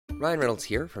Ryan Reynolds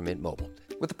here from Mint Mobile.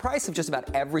 With the price of just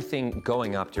about everything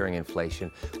going up during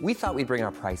inflation, we thought we'd bring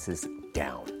our prices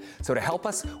down. So to help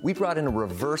us, we brought in a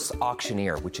reverse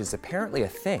auctioneer, which is apparently a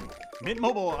thing. Mint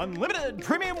Mobile Unlimited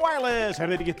Premium Wireless. How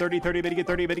to get 30, 30, bit to get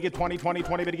 30, bit to get 20, 20,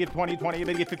 20, bit to get 20, 20,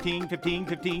 bit to get 15, 15,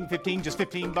 15, 15, just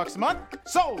 $15 a month?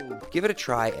 Sold! Give it a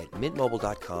try at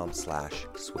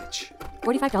mintmobile.com/switch.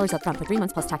 $45 up front for 3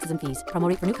 months plus taxes and fees. Promo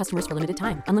rate for new customers for limited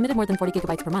time. Unlimited more than 40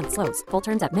 gigabytes per month. Slows full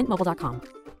terms at mintmobile.com.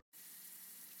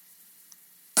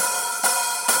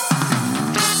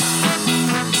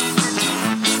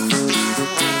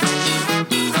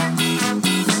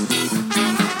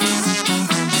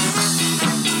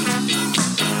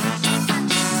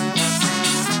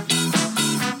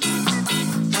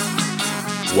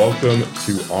 Welcome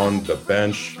to On the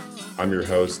Bench. I'm your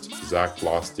host, Zach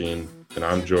Blostein, and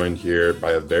I'm joined here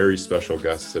by a very special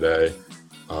guest today.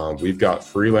 We've got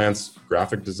freelance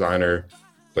graphic designer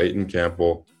Clayton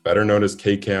Campbell, better known as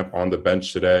K-Camp, on the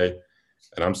bench today,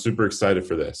 and I'm super excited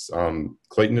for this.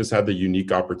 Clayton has had the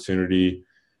unique opportunity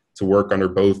to work under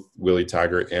both Willie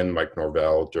Taggart and Mike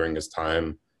Norvell during his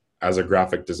time as a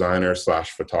graphic designer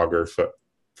slash photographer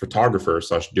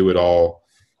slash do-it-all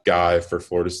guy for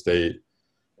Florida State.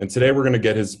 And today we're going to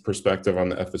get his perspective on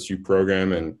the FSU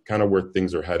program and kind of where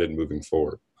things are headed moving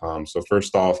forward. So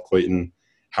first off, Clayton,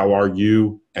 how are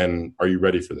you, and are you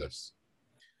ready for this?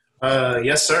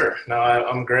 Yes, sir. No,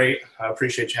 I'm great. I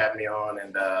appreciate you having me on,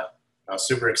 and I was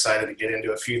super excited to get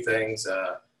into a few things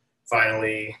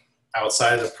finally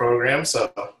outside of the program.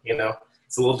 So,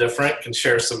 it's a little different, can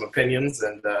share some opinions,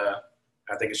 and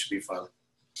I think it should be fun.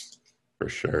 For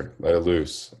sure. Let it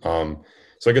loose. So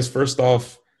I guess first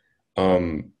off,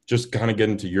 just kind of get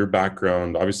into your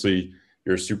background. Obviously,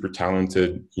 you're a super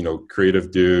talented, creative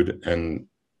dude, and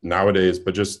nowadays,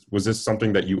 but just was this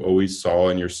something that you always saw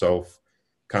in yourself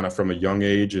kind of from a young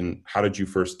age, and how did you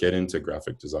first get into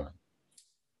graphic design?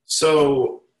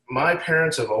 So my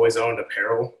parents have always owned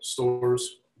apparel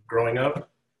stores growing up.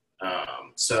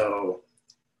 So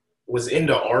was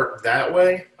into art that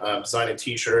way, designing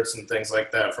t-shirts and things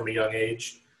like that from a young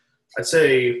age. I'd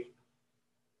say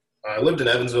I lived in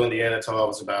Evansville, Indiana until I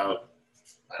was about,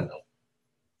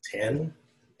 10,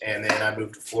 and then I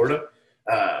moved to Florida.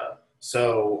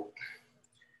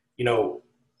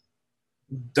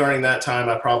 During that time,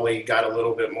 I probably got a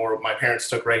little bit more. My parents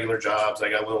took regular jobs. I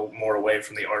got a little more away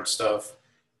from the art stuff,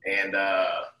 and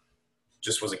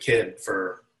just was a kid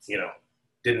for,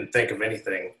 didn't think of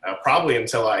anything. Probably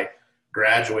until I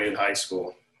graduated high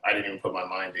school, I didn't even put my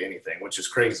mind to anything, which is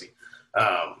crazy.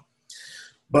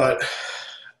 But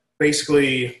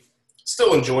basically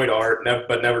still enjoyed art,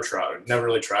 but never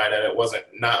really tried it. It wasn't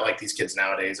not like these kids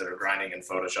nowadays that are grinding in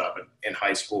Photoshop in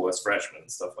high school as freshmen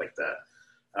and stuff like that.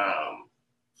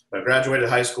 But I graduated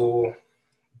high school,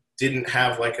 didn't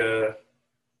have like a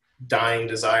dying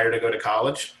desire to go to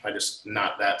college. I just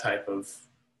not that type of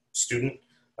student,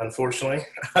 unfortunately.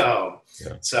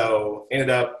 So ended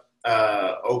up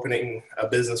opening a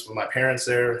business with my parents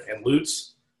there in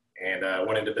Lutz, and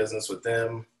went into business with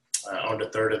them. Owned a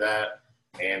third of that,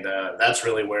 and that's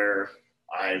really where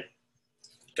I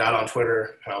got on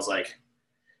Twitter, and I was like,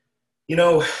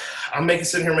 I'm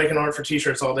sitting here making art for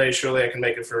t-shirts all day. Surely I can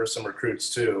make it for some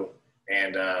recruits too,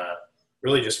 and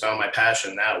really just found my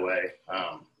passion that way.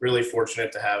 Really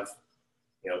fortunate to have,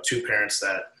 two parents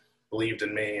that believed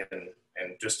in me and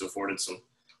just afforded some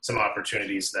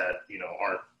opportunities that,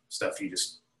 aren't stuff you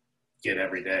just get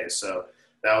every day. So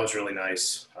that was really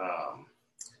nice.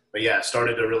 But yeah,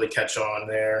 started to really catch on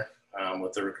there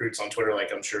with the recruits on Twitter,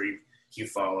 like I'm sure you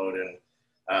followed. And,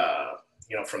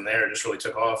 from there, it just really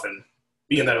took off. And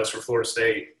being that it was for Florida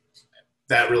State,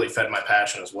 that really fed my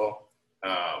passion as well.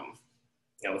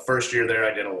 The first year there,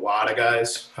 I did a lot of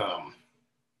guys,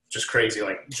 just crazy.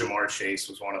 Like Jamar Chase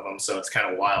was one of them. So it's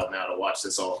kind of wild now to watch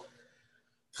this all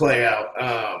play out.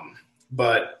 And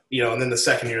then the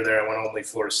second year there, I went only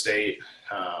Florida State,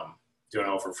 doing it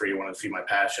all for free. Wanted to feed my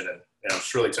passion, and it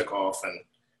just really took off and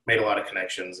made a lot of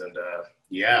connections. And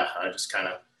I just kind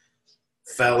of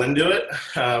fell into it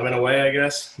in a way, I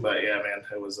guess. But yeah, man,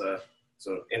 it was an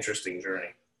interesting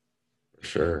journey. For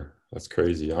sure, that's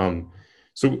crazy.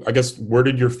 So I guess where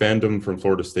did your fandom from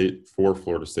Florida State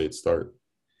start?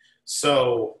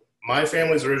 So my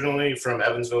family's originally from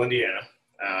Evansville, Indiana,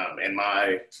 and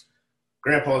my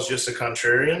grandpa is just a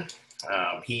contrarian.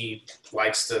 He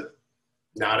likes to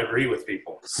not agree with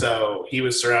people. So he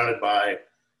was surrounded by,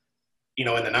 in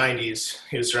the 90s,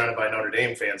 he was surrounded by Notre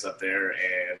Dame fans up there,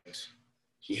 and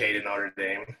he hated Notre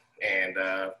Dame and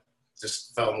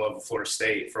just fell in love with Florida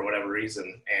State for whatever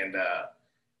reason. And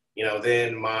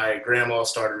then my grandma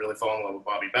started really falling in love with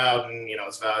Bobby Bowden,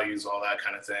 his values, all that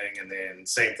kind of thing. And then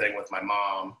same thing with my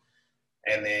mom.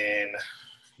 And then,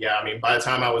 by the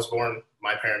time I was born,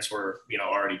 my parents were,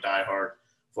 already diehard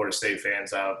Florida State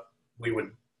fans out. They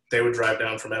would drive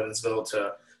down from Evansville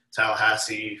to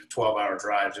Tallahassee, 12-hour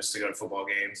drive just to go to football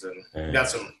games. And got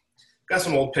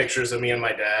some old pictures of me and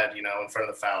my dad, in front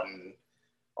of the fountain,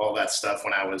 all that stuff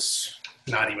when I was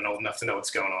not even old enough to know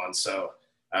what's going on. So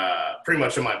pretty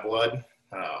much in my blood.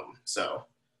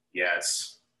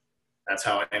 That's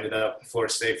how I ended up a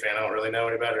Florida State fan. I don't really know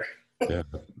any better. Yeah,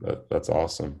 that's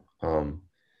awesome.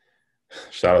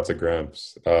 Shout out to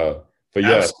Gramps. But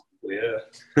yeah.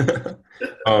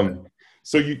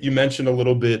 So you mentioned a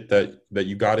little bit that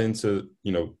you got into,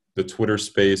 the Twitter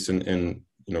space and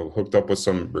hooked up with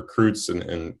some recruits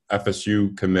and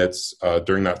FSU commits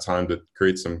during that time to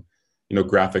create some,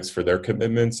 graphics for their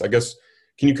commitments. I guess,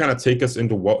 can you kind of take us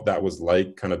into what that was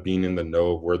like, kind of being in the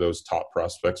know of where those top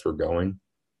prospects were going?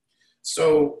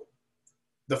 So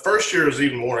the first year was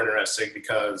even more interesting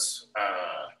because,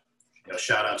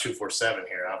 shout out 247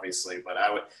 here, obviously, but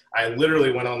I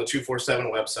literally went on the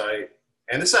 247 website,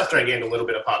 and this after I gained a little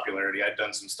bit of popularity. I'd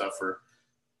done some stuff for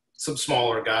some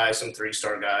smaller guys, some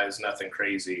 3-star guys, nothing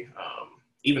crazy,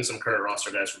 even some current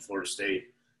roster guys from Florida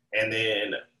State. And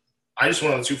then I just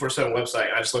went on the 247 website,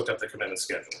 and I just looked up the commitment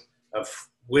schedule of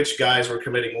which guys were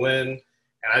committing when,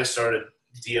 and I just started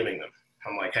DMing them.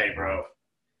 I'm like, hey, bro,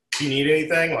 if you need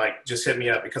anything, just hit me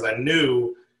up, because I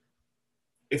knew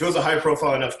if it was a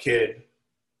high-profile enough kid,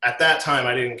 at that time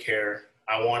I didn't care.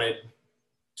 I wanted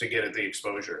to get the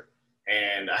exposure.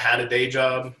 And I had a day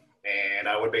job, and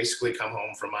I would basically come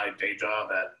home from my day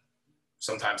job at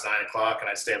sometimes 9 o'clock, and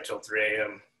I'd stay up till 3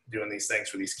 a.m. doing these things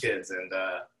for these kids. And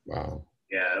wow.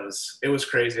 Yeah, it was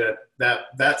crazy.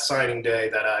 That signing day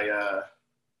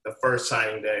the first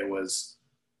signing day was,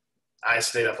 I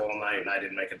stayed up all night and I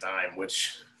didn't make a dime,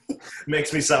 which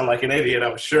makes me sound like an idiot,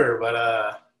 I'm sure.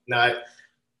 But no,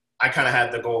 I kind of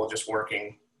had the goal of just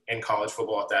working in college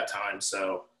football at that time.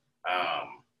 So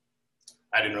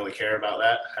I didn't really care about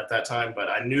that at that time, but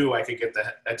I knew I could get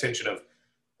the attention of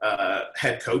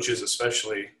head coaches,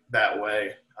 especially that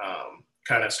way.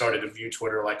 Kind of started to view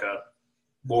Twitter like a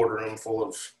boardroom full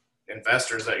of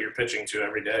investors that you're pitching to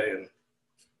every day. And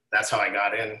that's how I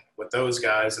got in with those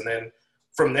guys. And then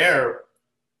from there,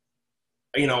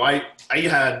 I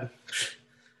had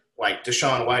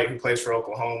Deshaun White, who plays for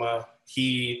Oklahoma.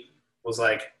 He was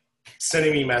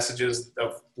sending me messages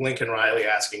of Lincoln Riley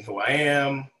asking who I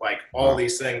am, all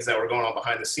these things that were going on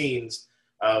behind the scenes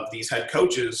of these head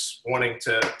coaches wanting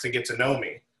to get to know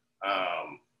me.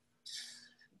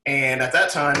 And at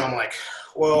that time, I'm like,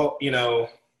 well,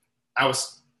 I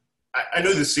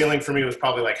knew the ceiling for me was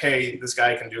probably hey, this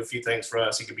guy can do a few things for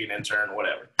us. He could be an intern,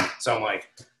 whatever. So I'm like,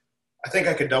 I think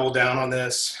I could double down on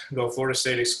this, go Florida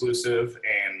State exclusive,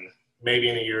 and maybe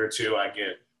in a year or two I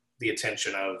get the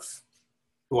attention of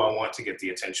who I want to get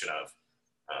the attention of.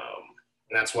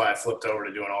 And that's why I flipped over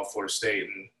to doing all Florida State,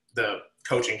 and the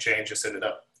coaching change just ended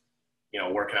up,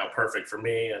 working out perfect for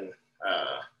me. And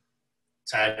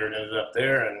Taggart ended up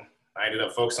there, and I ended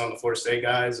up focusing on the Florida State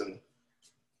guys, and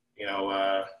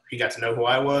he got to know who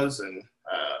I was, and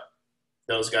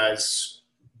those guys,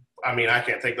 I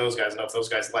can't thank those guys enough. Those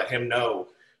guys let him know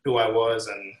who I was,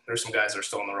 and there's some guys that are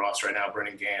still on the roster right now,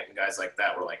 Brennan Gant and guys like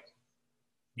that were like,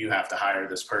 you have to hire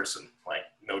this person,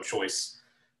 no choice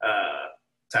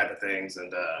type of things.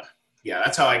 And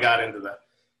that's how I got into the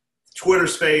Twitter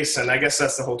space, and I guess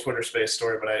that's the whole Twitter space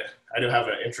story, but I do have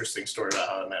an interesting story about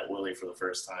how I met Willie for the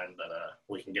first time, but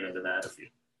we can get into that if you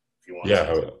want. Yeah,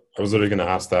 I was literally going to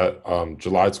ask that.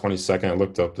 July 22nd, I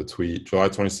looked up the tweet. July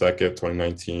 22nd,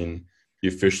 2019, you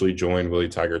officially joined Willie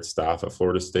Taggart's staff at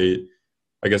Florida State.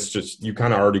 I guess just you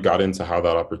kind of already got into how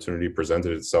that opportunity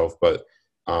presented itself, but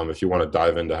if you want to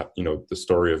dive into, the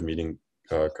story of meeting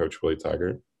Coach Willie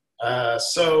Taggart.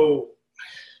 So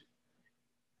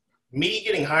me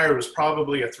getting hired was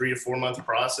probably a 3 to 4 month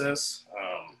process.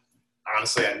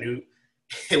 Honestly, I knew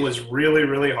it was really,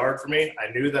 really hard for me.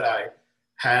 I knew that I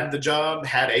had a job,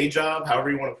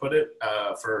 however you want to put it,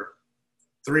 for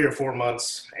 3 or 4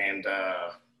 months, and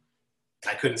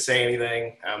I couldn't say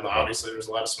anything. Obviously, there's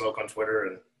a lot of smoke on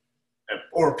Twitter,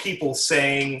 or people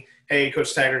saying, hey,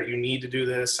 Coach Taggart, you need to do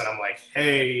this. And I'm like,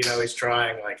 hey, he's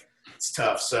trying. It's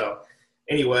tough. So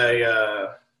anyway,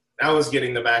 I was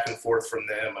getting the back and forth from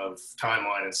them of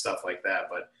timeline and stuff like that.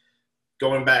 But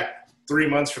going back 3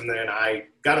 months from then, I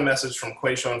got a message from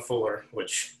Quayshawn Fuller,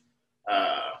 which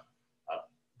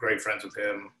great friends with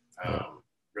him.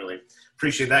 Really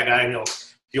appreciate that guy, and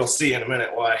you'll see in a minute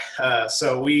why.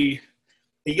 So we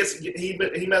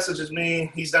he messages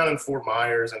me. He's down in Fort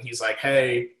Myers, and he's like,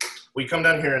 "Hey, will you come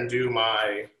down here and do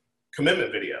my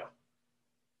commitment video?"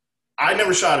 I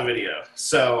never shot a video,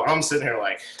 so I'm sitting here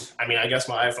like, I mean, I guess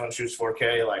my iPhone shoots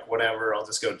 4K, like whatever. I'll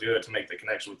just go do it to make the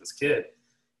connection with this kid.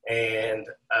 And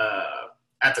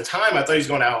at the time, I thought he was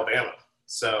going to Alabama,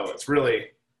 so it's really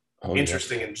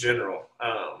interesting in general.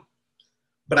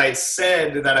 But I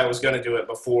said that I was going to do it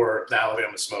before the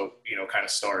Alabama smoke, kind of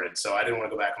started. So I didn't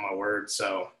want to go back on my word.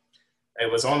 So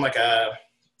it was on like a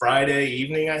Friday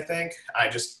evening, I think. I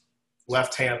just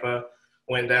left Tampa,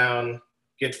 went down,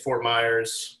 get to Fort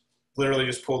Myers, literally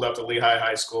just pulled up to Lehigh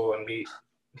High School and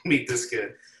meet this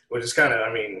kid, which is kind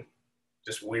of,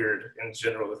 just weird in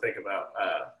general to think about.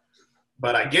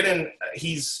 But I get in,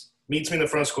 meets me in the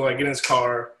front of school. I get in his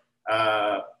car,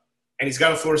 and he's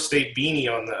got a Florida State beanie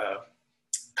on the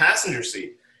passenger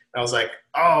seat. And I was like,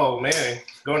 oh man,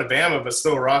 going to Bama, but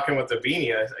still rocking with the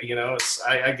beanie.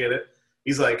 I get it.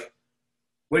 He's like,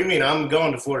 what do you mean? I'm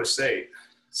going to Florida State.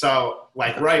 So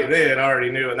like right then I already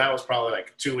knew. And that was probably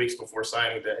like 2 weeks before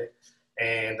signing day.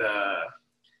 And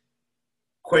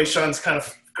Quayshon's kind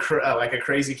of like a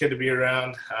crazy kid to be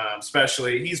around.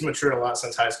 Especially he's matured a lot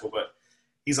since high school, but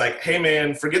he's like, hey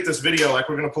man, forget this video. Like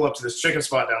we're going to pull up to this chicken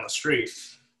spot down the street.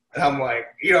 And I'm like,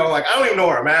 I don't even know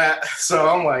where I'm at. So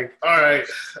I'm like, all right,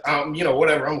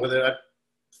 whatever, I'm with it.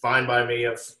 Fine by me.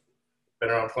 I've been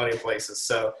around plenty of places.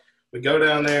 So we go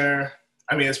down there.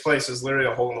 This place is literally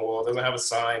a hole in the wall. It doesn't have a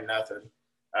sign, nothing.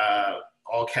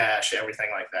 All cash, everything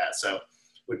like that. So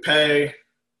we pay.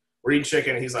 We're eating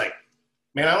chicken. And he's like,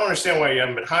 man, I don't understand why you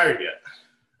haven't been hired yet.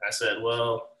 I said,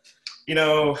 well,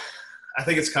 I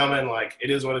think it's coming. Like, it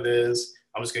is what it is.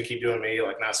 I'm just going to keep doing me,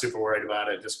 like not super worried about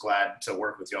it. Just glad to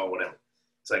work with y'all, whatever.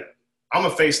 It's like, I'm a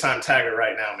FaceTime tagger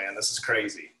right now, man. This is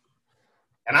crazy.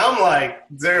 And I'm like,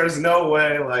 there's no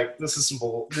way, like, this is some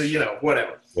bull,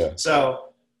 whatever. Yeah.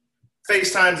 So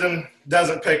FaceTimes him,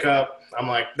 doesn't pick up. I'm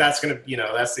like, that's going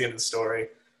to, that's the end of the story.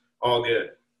 All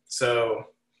good. So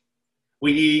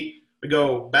we eat, we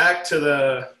go back to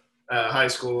the high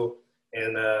school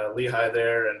in Lehigh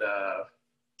there and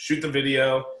shoot the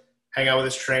video. Hang out with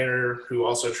his trainer who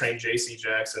also trained JC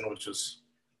Jackson, which was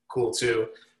cool too.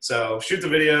 So shoot the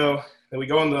video, and we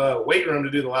go in the weight room to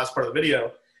do the last part of the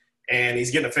video, and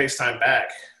he's getting a FaceTime back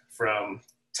from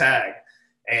Tag.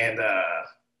 And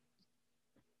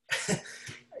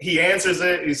he answers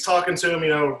it. He's talking to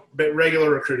him, regular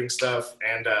recruiting stuff.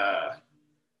 And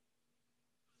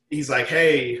he's like,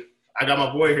 hey, I got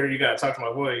my boy here. You got to talk to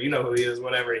my boy. You know who he is,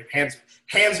 whatever. He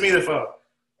hands me the phone.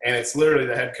 And it's literally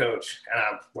the head coach. And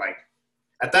I'm like,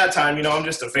 at that time, I'm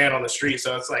just a fan on the street.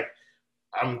 So it's like,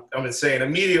 I'm insane.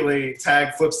 Immediately,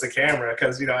 Tag flips the camera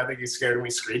because, I think he's scared of me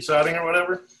screenshotting or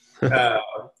whatever.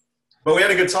 But we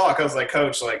had a good talk. I was like,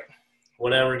 Coach, like,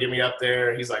 whatever, get me up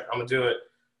there. He's like, I'm going to do it.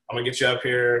 I'm going to get you up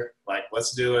here. Like,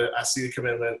 let's do it. I see the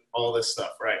commitment, all this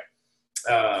stuff, right?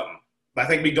 I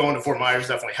think me going to Fort Myers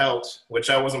definitely helped, which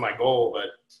that wasn't my goal. But,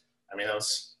 that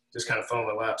was just kind of fell in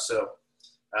my lap. So,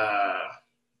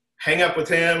 hang up with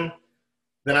him.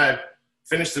 Then I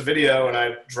finish the video and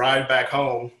I drive back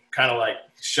home, kind of like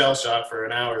shell shock for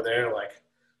an hour there, like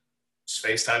just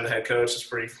FaceTime the head coach. It's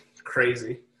pretty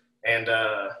crazy. And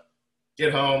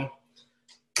get home,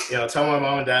 tell my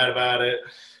mom and dad about it.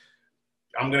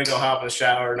 I'm going to go hop in the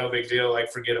shower. No big deal.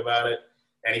 Like, forget about it.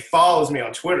 And he follows me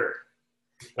on Twitter.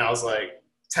 And I was like,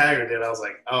 Tagger did. I was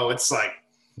like, oh, it's like,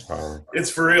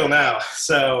 it's for real now.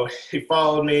 So he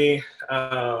followed me.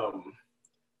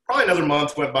 Probably another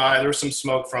month went by. There was some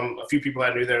smoke from a few people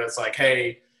I knew there that's like,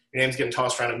 hey, your name's getting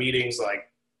tossed around in meetings.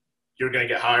 Like, you're going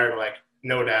to get hired. Like,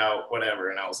 no doubt,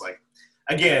 whatever. And I was like,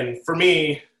 again, for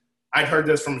me, I'd heard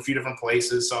this from a few different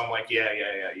places. So I'm like, yeah,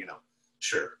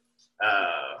 sure.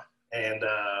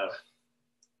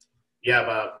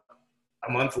 About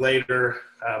a month later,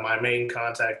 my main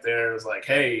contact there was like,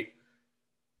 hey,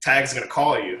 Tag's going to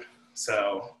call you.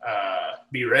 So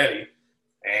be ready.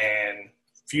 And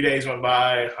few days went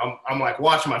by. I'm like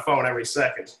watching my phone every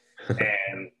second,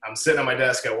 and I'm sitting at my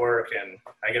desk at work, and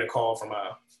I get a call from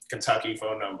a Kentucky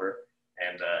phone number,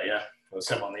 and it was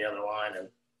him on the other line, and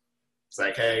it's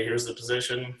like, hey, here's the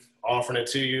position, offering it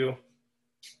to you.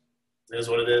 It is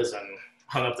what it is, and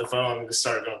hung up the phone and just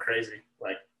started going crazy.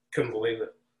 Like, couldn't believe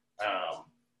it.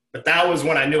 But that was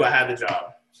when I knew I had the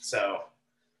job. So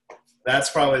that's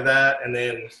probably that, and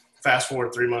then fast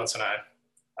forward 3 months, and I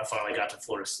finally got to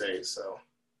Florida State. So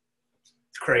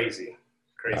crazy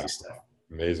stuff.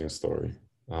 Amazing story.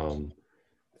 Wow,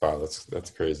 that's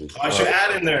crazy. I should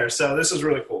add in there. So this is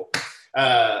really cool.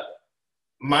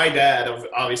 My dad,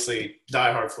 obviously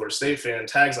diehard Florida State fan,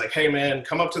 Tag's like, hey man,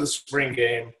 come up to the spring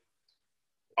game.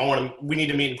 we need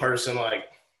to meet in person. Like,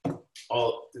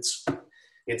 it's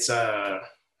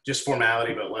just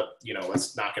formality, but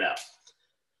let's knock it out.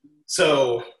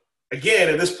 So again,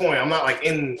 at this point, I'm not like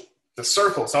in the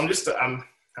circle. So I'm just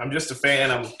a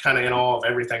fan. I'm kind of in awe of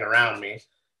everything around me,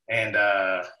 and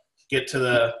get to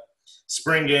the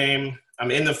spring game.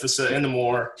 I'm in the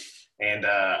Moore, and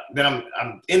then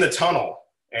I'm in the tunnel,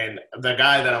 and the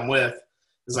guy that I'm with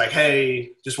is like,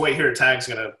 "Hey, just wait here. Tag's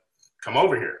gonna come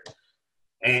over here."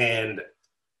 And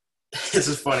this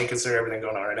is funny considering everything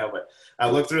going on right now, but I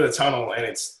look through the tunnel and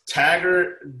it's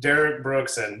Taggart, Derek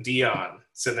Brooks, and Dion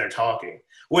sitting there talking.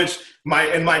 Which my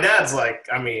dad's like,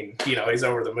 I mean, he's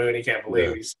over the moon. He can't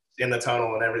believe he's in the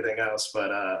tunnel and everything else.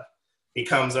 But he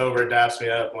comes over, daps me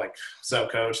up, like, "What's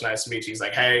up, coach? Nice to meet you." He's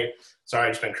like, "Hey, sorry,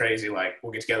 it's been crazy. Like,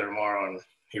 we'll get together tomorrow." And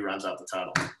he runs out the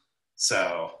tunnel.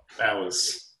 So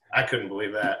I couldn't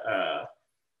believe that.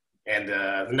 And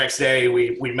the next day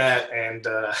we met, and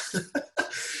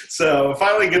so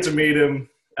finally get to meet him.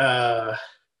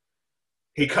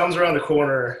 He comes around the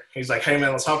corner. He's like, "Hey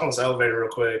man, let's hop on this elevator real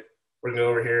quick. We're gonna go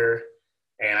over here,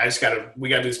 and we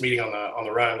gotta do this meeting on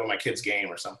the run with my kid's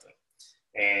game or something."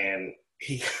 And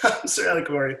he comes around the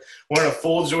corner wearing a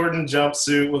full Jordan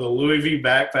jumpsuit with a Louis V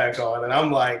backpack on, and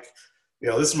I'm like,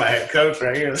 this is my head coach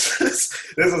right here. This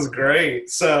is great.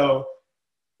 So.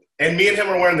 And me and him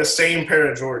are wearing the same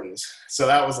pair of Jordans. So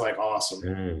that was, like,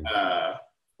 awesome.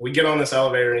 We get on this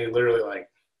elevator, and he literally, like,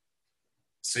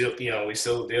 we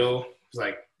seal the deal. He's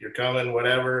like, "You're coming,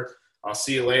 whatever. I'll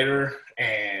see you later."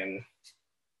 And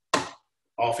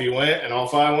off he went, and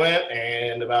off I went.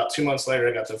 And about 2 months later,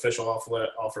 I got the official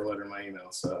offer letter in my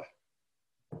email. So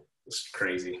it's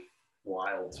crazy,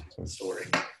 wild story.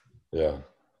 Yeah.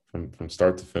 From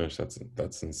start to finish,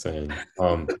 that's insane.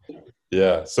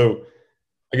 Yeah. So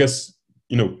I guess,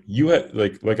 you had,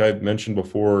 like I mentioned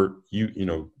before,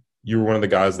 you were one of the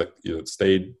guys that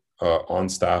stayed on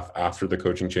staff after the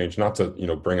coaching change, not to,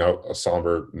 bring out a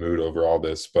somber mood over all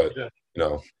this, but,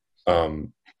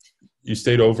 you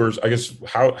stayed over. I guess,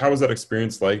 how was that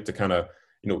experience like to kind of,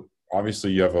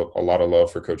 obviously you have a lot of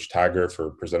love for Coach Taggart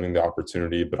for presenting the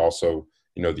opportunity, but also,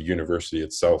 the university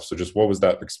itself. So just what was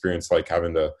that experience like,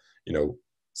 having to,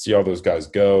 see all those guys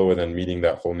go and then meeting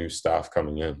that whole new staff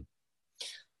coming in?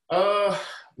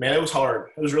 Man, it was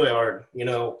hard. It was really hard.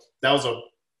 That was a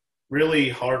really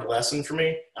hard lesson for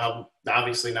me. I'm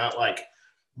obviously not, like,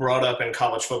 brought up in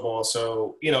college football.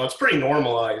 So, it's pretty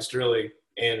normalized really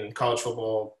in college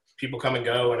football. People come and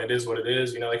go, and it is what it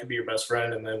is. They could be your best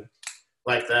friend, and then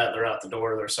like that, they're out the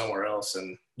door, they're somewhere else,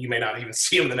 and you may not even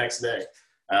see them the next day.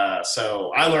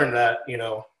 So I learned that,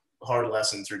 hard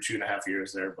lesson through 2.5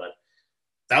 years there, but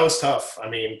that was tough. I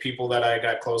mean, people that I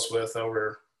got close with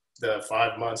over the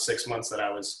 5 months, 6 months that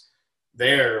I was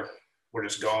there were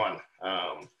just gone.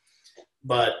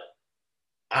 But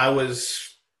I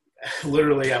was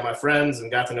literally at my friends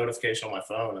and got the notification on my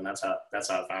phone, and that's how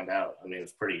I found out. I mean,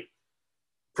 it's pretty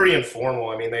informal.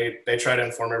 I mean, they try to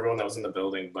inform everyone that was in the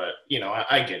building, but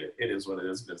I get it. It is what it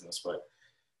is, business. But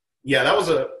yeah, that was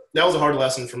a hard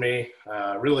lesson for me.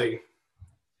 Really,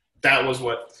 that was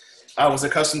what I was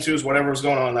accustomed to, is whatever was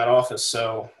going on in that office.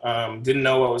 So didn't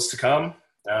know what was to come.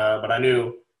 But I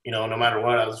knew, no matter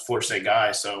what, I was a Florida State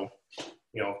guy. So,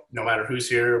 no matter who's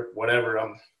here, whatever,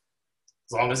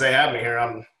 as long as they have me here,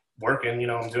 I'm working,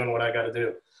 I'm doing what I got to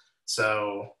do.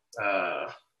 So,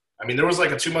 I mean, there was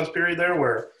like a 2-month period there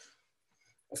where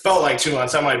it felt like 2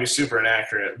 months. That might be super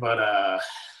inaccurate, but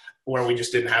where we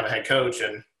just didn't have a head coach,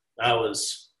 and I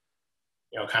was,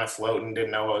 kind of floating, didn't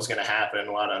know what was going to happen,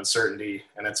 a lot of uncertainty,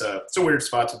 and it's a weird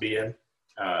spot to be in.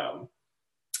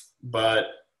 But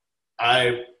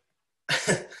I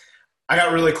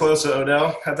got really close to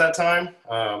Odell at that time.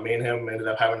 Me and him ended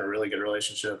up having a really good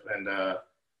relationship. And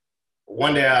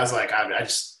one day I was like, I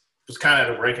just was kind of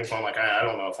at a breaking point. Like, I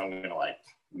don't know if I'm going to, like,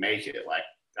 make it. Like,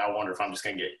 I wonder if I'm just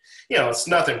going to get, it's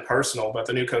nothing personal, but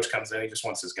the new coach comes in. He just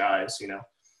wants his guys, Yeah.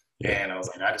 And I was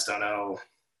like, I just don't know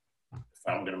if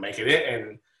I'm going to make it in.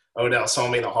 And Odell saw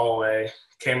me in the hallway,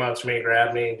 came up to me,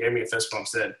 grabbed me, gave me a fist bump,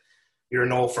 said, "You're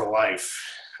an old for life."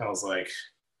 I was like,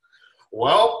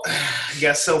 well, I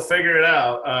guess he'll figure it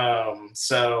out.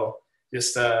 So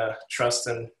just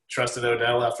trusted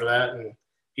Odell after that, and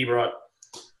he brought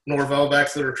Norvell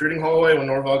back to the recruiting hallway when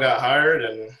Norvell got hired,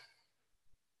 and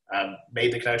I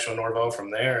made the connection with Norvell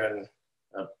from there. And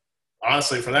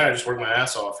honestly, from there, I just worked my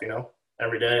ass off.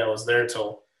 Every day I was there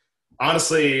till,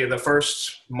 honestly, the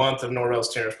first month of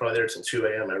Norvell's tenure was probably there till 2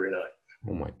 a.m. every night.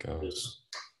 Oh my God,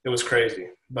 it was crazy.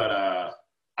 But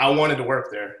I wanted to work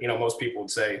there. Most people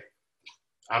would say,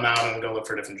 I'm out and go look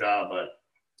for a different job.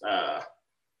 But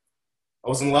I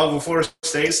was in love with Florida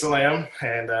State, still am,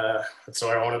 and that's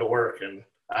where I wanted to work. And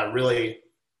I really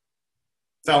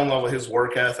fell in love with his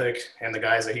work ethic and the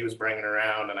guys that he was bringing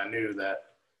around, and I knew that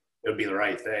it would be the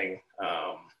right thing.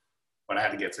 But I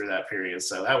had to get through that period.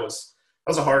 So that was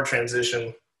a hard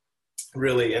transition,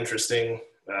 really interesting,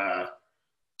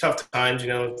 tough times.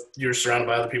 You're surrounded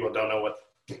by other people that don't know what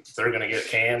they're going to get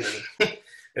canned, and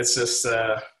it's just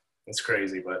it's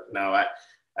crazy. But no,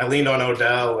 I leaned on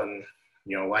Odell, and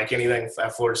like anything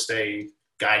at Florida State,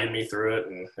 guided me through it,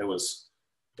 and it was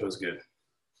good.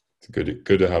 It's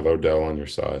good to have Odell on your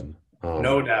side.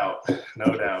 No doubt.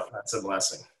 That's a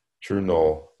blessing. True,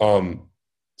 Noel.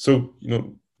 So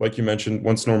like you mentioned,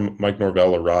 once Mike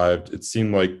Norvell arrived, it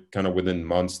seemed like kind of within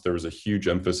months there was a huge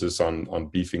emphasis on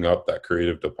beefing up that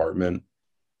creative department,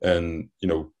 and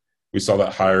we saw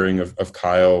that hiring of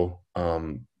Kyle,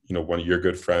 one of your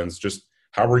good friends. Just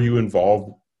how were you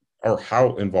involved, or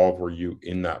how involved were you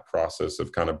in that process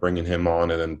of kind of bringing him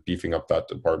on and then beefing up that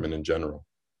department in general?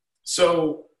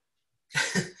 So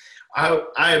I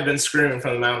had been screaming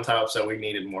from the mountaintops that we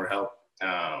needed more help.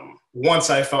 Once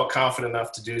I felt confident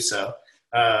enough to do so,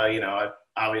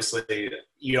 obviously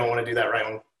you don't want to do that right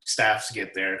when staffs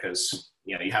get there, because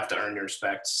you have to earn your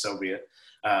respect. So be it.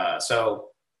 So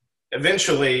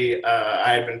eventually,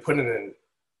 I had been putting in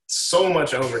so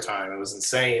much overtime. It was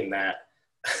insane that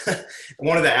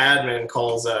one of the admin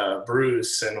calls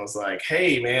Bruce and was like,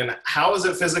 "Hey, man, how is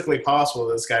it physically possible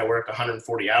this guy worked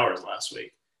 140 hours last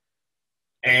week?"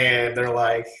 And they're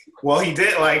like, "Well, he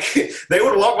did." Like, they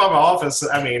would walk by my office,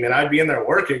 and I'd be in there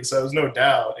working, so there's no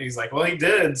doubt. He's like, "Well, he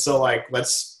did, so,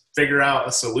 let's figure out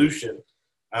a solution."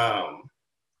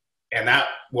 And that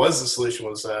was the solution,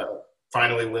 was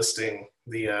finally listing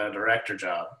the director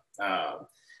job.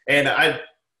 And I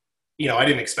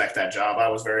didn't expect that job. I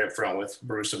was very upfront with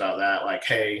Bruce about that. Like,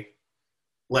 hey,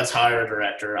 let's hire a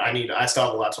director. I still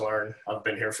have a lot to learn. I've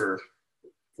been here for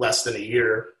less than a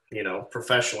year,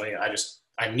 professionally.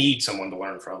 I need someone to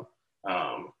learn from.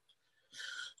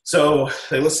 So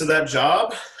they listed that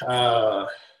job.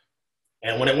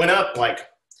 And when it went up,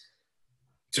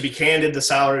 to be candid, the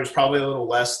salary was probably a little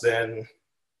less than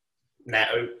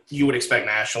you would expect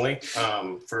nationally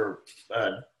for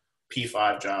a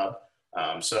P5 job.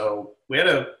 So we had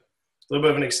a little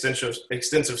bit of an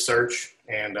extensive search,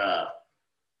 and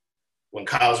when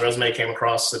Kyle's resume came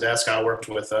across the desk, I worked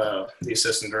with the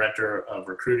assistant director of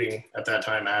recruiting at that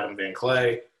time, Adam Van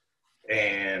Clay,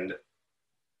 and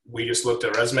we just looked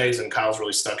at resumes, and Kyle's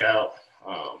really stuck out.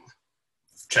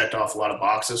 Checked off a lot of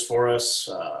boxes for us.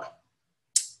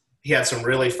 He had some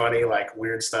really funny,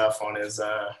 weird stuff on his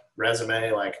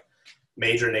resume,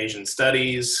 major in Asian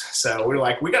studies. So we were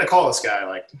like, we got to call this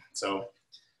guy. So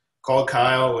called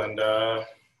Kyle, and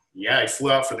he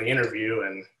flew out for the interview,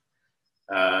 and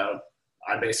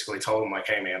I basically told him,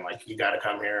 hey, man, you got to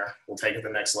come here. We'll take it to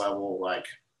the next level.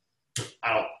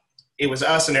 It was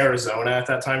us in Arizona at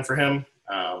that time for him,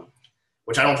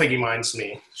 which I don't think he minds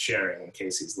me sharing in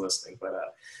case he's listening. But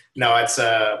no, it's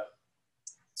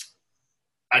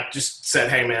I just said,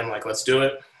 hey, man, let's do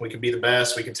it. We could be the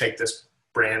best. We could take this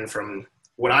brand from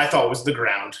what I thought was the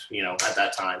ground, at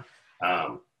that time,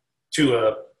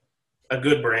 to a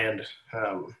good brand.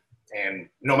 And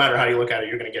no matter how you look at it,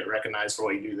 you're going to get recognized for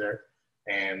what you do there.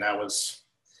 And that was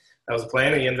the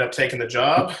plan. He ended up taking the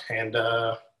job, and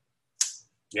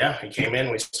he came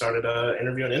in. We started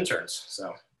interviewing interns.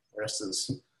 So the rest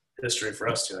is history for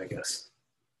us too, I guess.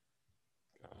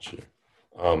 Gotcha.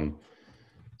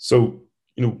 So,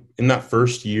 in that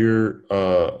first year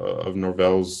of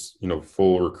Norvell's,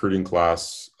 full recruiting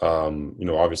class,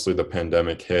 obviously the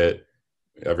pandemic hit,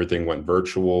 everything went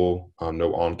virtual,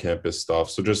 no on-campus stuff.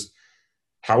 So just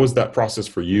how was that process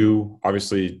for you?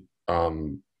 Obviously,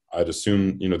 I'd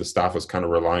assume, the staff was kind of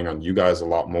relying on you guys a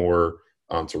lot more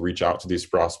to reach out to these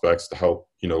prospects to help,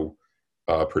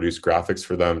 produce graphics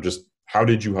for them. Just how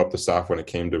did you help the staff when it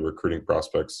came to recruiting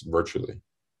prospects virtually?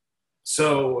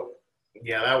 So,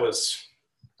 that was,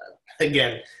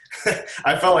 again,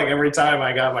 I felt like every time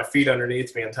I got my feet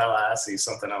underneath me in Tallahassee,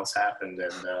 something else happened,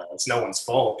 and it's no one's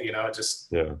fault, it just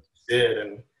did.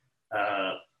 And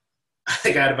I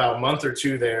think I had about a month or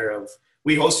two there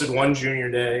we hosted one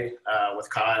junior day with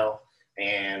Kyle,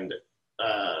 and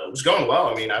it was going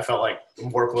well. I felt like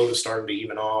workload was starting to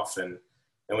even off, and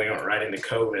then we went right into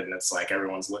COVID, and it's like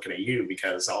everyone's looking at you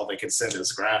because all they could send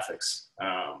is graphics.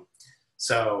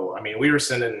 So, we were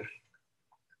sending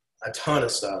a ton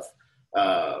of stuff,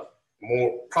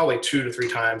 probably 2 to 3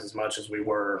 times as much as we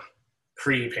were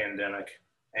pre-pandemic.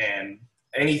 And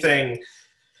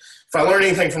if I learned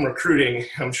anything from recruiting,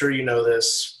 I'm sure you know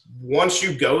this, once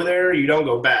you go there, you don't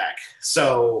go back.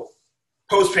 So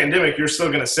post-pandemic, you're still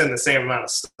going to send the same amount of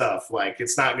stuff. Like,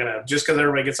 it's not going to, just because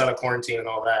everybody gets out of quarantine and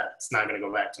all that, it's not going to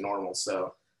go back to normal.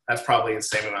 So that's probably the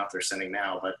same amount they're sending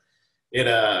now. But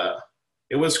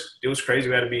it was crazy.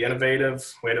 We had to be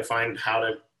innovative. We had to find how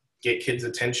to get kids'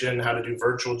 attention, how to do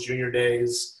virtual junior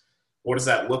days. What does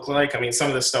that look like? I mean, some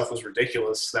of this stuff was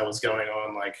ridiculous that was going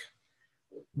on. Like,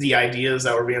 the ideas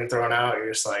that were being thrown out,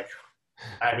 you're just like,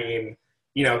 I mean,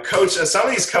 you know, some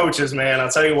of these coaches, man,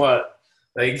 I'll tell you what,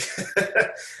 they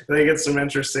get some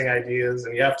interesting ideas,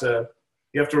 and you have to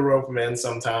rope them in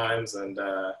sometimes. And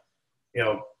you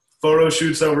know, photo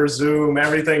shoots over Zoom,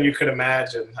 everything you could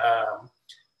imagine.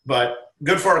 But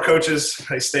good for our coaches.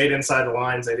 They stayed inside the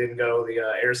lines. They didn't go the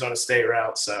Arizona State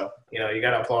route. So, you know, you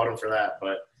got to applaud them for that.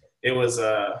 But it was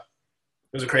a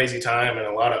crazy time and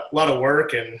a lot of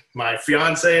work. And my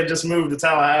fiance had just moved to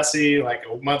Tallahassee like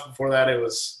a month before that. It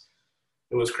was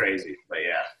crazy. But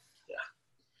yeah.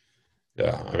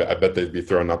 Yeah, I bet they'd be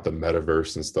throwing out the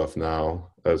metaverse and stuff now.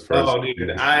 As far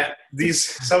dude,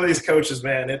 some of these coaches,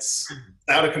 man, it's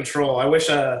out of control. I wish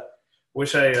I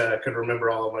could remember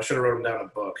all of them. I should have wrote them down in a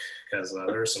book, because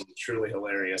there are some truly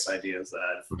hilarious ideas that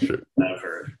I've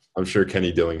heard. I'm sure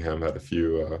Kenny Dillingham had a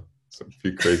few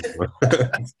crazy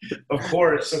ones. Of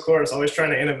course. Always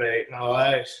trying to innovate. No,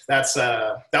 that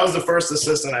was the first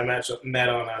assistant I met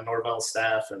on Norvell's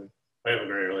staff, and we have a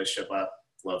great relationship. I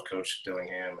love Coach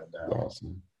Dillingham, and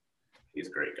awesome. He's a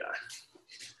great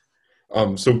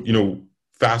guy. So, you know,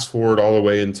 fast forward all the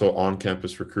way until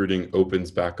on-campus recruiting opens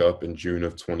back up in June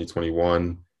of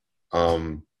 2021.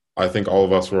 I think all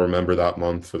of us will remember that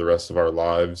month for the rest of our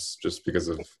lives, just because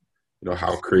of, you know,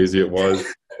 how crazy it was.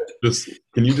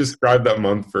 Can you describe that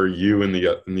month for you and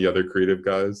the other creative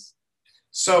guys?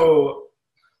 So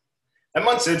that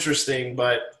month's interesting,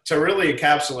 but to really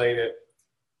encapsulate it,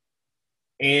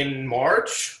 in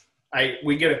March,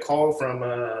 we get a call from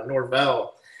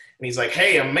Norvell, and he's like,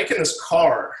 "Hey, I'm making this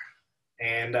car,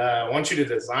 and I want you to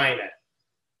design it."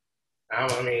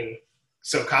 I mean,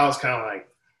 so Kyle's kind of like,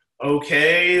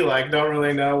 okay, like, don't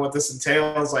really know what this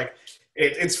entails. Like,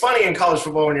 it's funny in college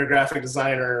football when you're a graphic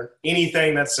designer,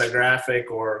 anything that's a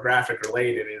graphic or graphic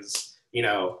related is, you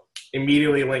know,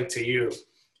 immediately linked to you.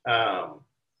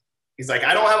 He's like,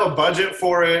 "I don't have a budget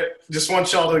for it. Just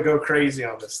want y'all to go crazy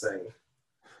on this thing."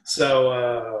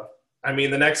 So, I mean,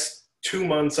 the next 2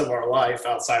 months of our life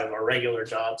outside of our regular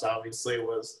jobs, obviously,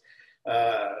 was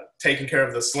taking care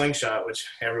of the slingshot, which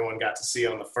everyone got to see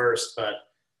on the first, but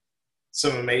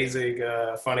some amazing,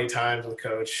 funny times with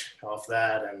Coach off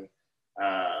that. And,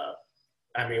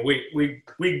 I mean,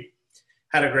 we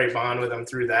had a great bond with him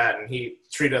through that, and he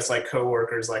treated us like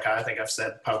coworkers, like I think I've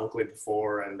said publicly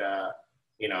before. And,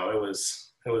 you know, it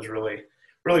was really,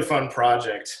 really fun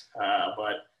project.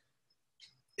 But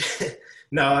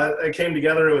no, it came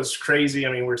together. It was crazy.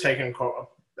 I mean, we're taking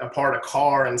apart a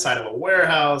car inside of a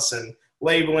warehouse and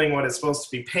labeling what it's supposed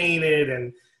to be painted,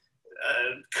 and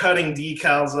cutting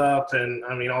decals up, and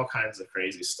I mean, all kinds of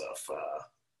crazy stuff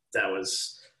that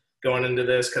was going into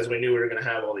this, because we knew we were going to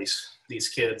have all these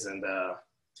kids. And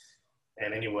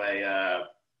anyway,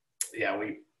 yeah,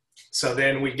 so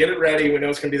then we get it ready. We know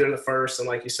it's going to be there the first, and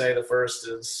like you say, the first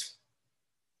is,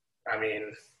 I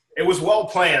mean, it was well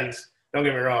planned. Don't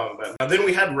get me wrong, but then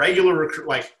we had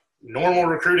normal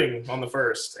recruiting on the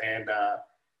first, and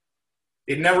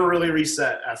it never really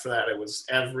reset after that. It was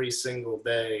every single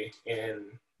day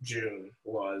in June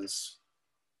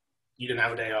you didn't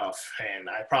have a day off, and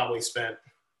I probably spent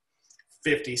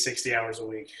 50, 60 hours a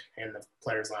week in the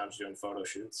players' lounge doing photo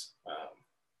shoots.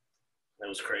 It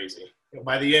was crazy. You know,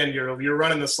 by the end, you're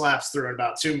running the slaps through in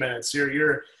about 2 minutes.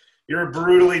 You're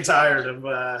brutally tired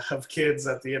of kids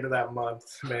at the end of that month.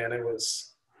 Man, it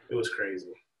was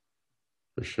crazy.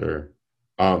 For sure.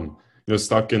 You know,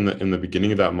 stuck in the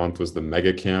beginning of that month was the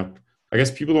mega camp. I guess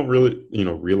people don't really, you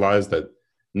know, realize that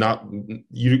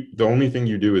the only thing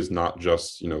you do is not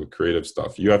just, you know, creative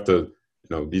stuff. You have to,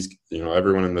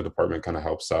 everyone in the department kind of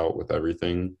helps out with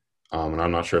everything. And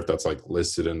I'm not sure if that's like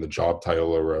listed in the job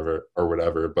title or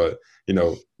whatever, but, you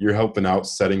know, you're helping out,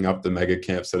 setting up the mega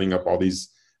camp, setting up all these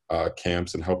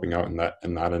camps, and helping out in that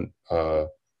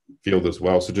field as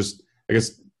well. So just, I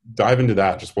guess, dive into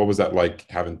that. Just what was that like,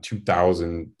 having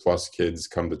 2,000 plus kids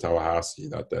come to Tallahassee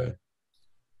that day?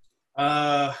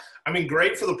 I mean,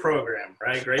 great for the program,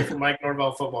 right? Great for Mike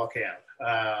Norvell football camp.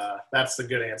 That's the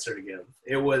good answer to give.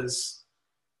 It was,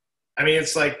 I mean,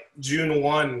 it's like June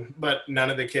 1, but none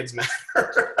of the kids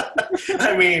matter.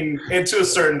 I mean, and to a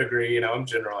certain degree, you know, I'm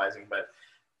generalizing, but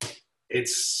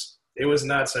it was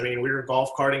nuts. I mean, we were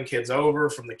golf carting kids over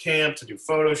from the camp to do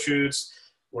photo shoots.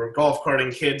 we're golf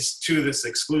carting kids to this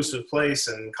exclusive place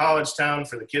in College Town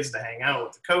for the kids to hang out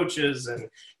with the coaches, and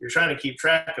you're trying to keep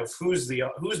track of who's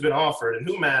been offered and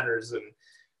who matters,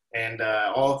 and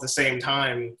all at the same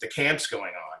time the camp's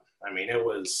going on. I mean, it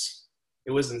was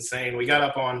insane. We got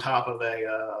up on top of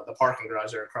the parking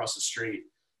garage there across the street,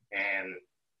 and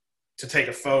to take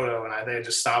a photo, and they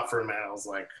just stopped for a minute. I was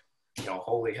like,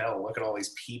 holy hell, look at all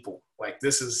these people. Like,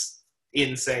 this is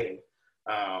insane.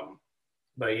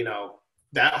 But,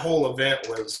 that whole event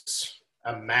was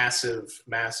a massive,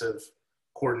 massive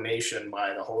coordination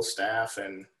by the whole staff,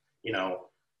 and,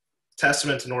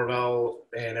 testament to Norvell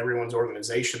and everyone's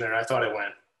organization there. I thought it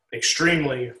went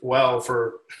extremely well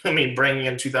for, bringing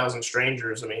in 2,000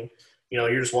 strangers.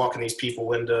 You're just walking these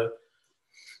people into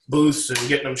booths and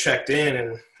getting them checked in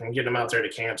and getting them out there to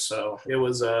camp. So it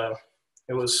was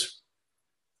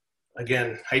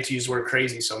again, I hate to use the word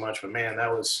crazy so much, but man,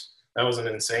 that was an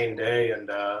insane day, and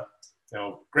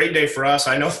great day for us.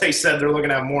 I know they said they're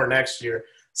looking at more next year,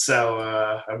 so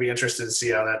I'll be interested to see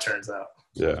how that turns out.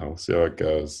 Yeah, we'll see how it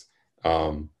goes.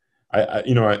 I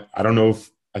don't know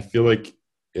if I feel like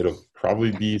it'll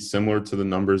probably be similar to the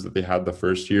numbers that they had the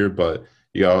first year, but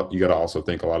you got to also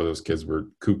think a lot of those kids were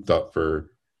cooped up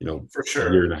for for sure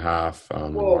a year and a half.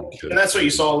 And that's what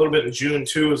you saw a little bit in June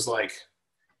too, is like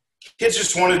kids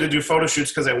just wanted to do photo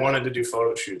shoots because they wanted to do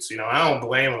photo shoots. I don't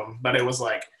blame them, but it was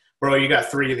like, bro, you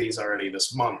got 3 of these already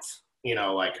this month.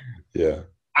 Yeah,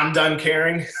 I'm done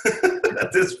caring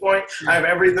at this point. I have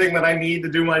everything that I need to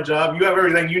do my job. You have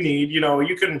everything you need.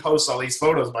 You couldn't post all these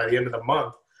photos by the end of the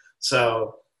month.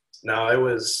 So no, it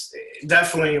was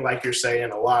definitely, like you're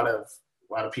saying, a lot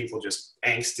of people just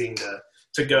angsting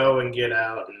to go and get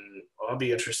out, and I'll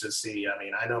be interested to see.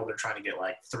 I know they're trying to get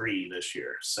like 3 this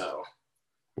year, so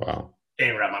wow,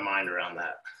 can't wrap my mind around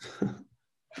that.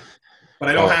 But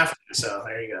I don't have to, so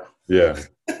there you go. Yeah.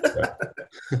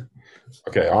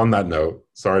 Okay. On that note,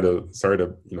 sorry to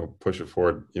push it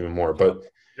forward even more, but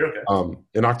you're okay.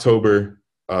 In October,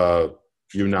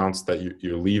 you announced that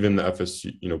you're leaving the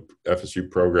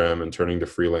FSU program and turning to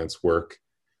freelance work.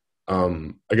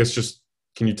 I guess just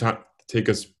can you take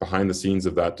us behind the scenes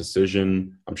of that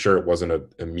decision? I'm sure it wasn't an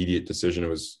immediate decision; it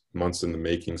was months in the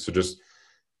making. So just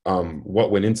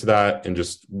what went into that, and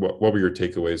just what were your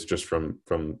takeaways just from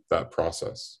that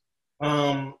process?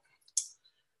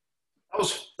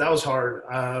 That was hard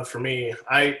for me.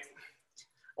 I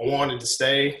wanted to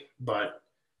stay, but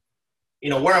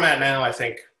where I'm at now, I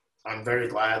think I'm very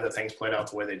glad that things played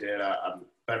out the way they did. I'm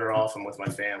better off. I'm with my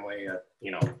family.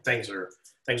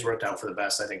 Things worked out for the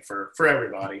best, I think, for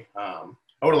everybody. I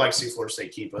would have liked to see Florida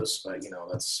State keep us, but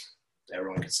that's,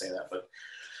 everyone could say that. But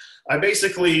I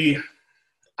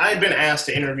had been asked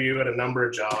to interview at a number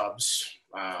of jobs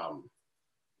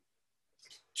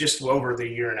just over the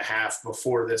year and a half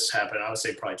before this happened. I would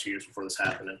say probably 2 years before this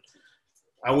happened. And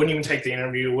I wouldn't even take the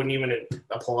interview, wouldn't even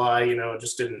apply, it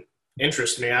just didn't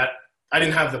interest me. I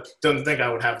don't think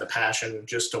I would have the passion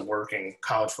just to work in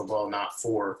college football, not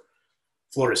for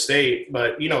Florida State.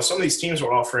 But, some of these teams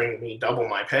were offering me double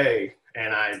my pay,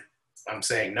 and I'm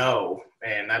saying no.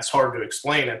 And that's hard to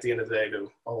explain at the end of the day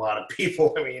to a lot of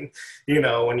people.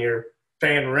 when you're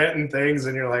paying rent and things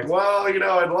and you're like, well,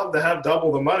 I'd love to have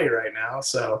double the money right now.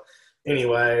 So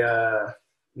anyway,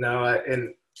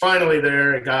 and finally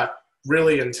there it got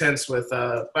really intense with,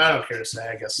 I don't care to say,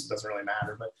 I guess it doesn't really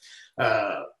matter, but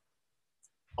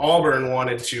Auburn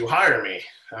wanted to hire me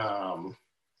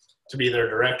to be their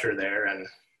director there. And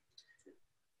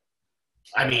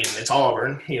it's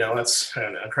Auburn, that's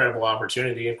an incredible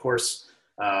opportunity. Of course,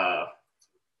 I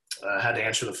had to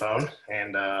answer the phone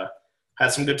and had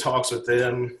some good talks with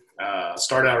them.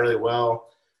 Started out really well.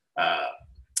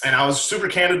 And I was super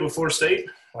candid with Florida State.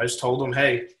 I just told them,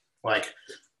 hey,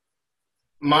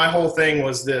 my whole thing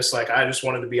was this, I just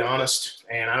wanted to be honest,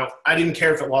 and I didn't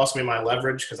care if it lost me my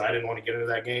leverage, because I didn't want to get into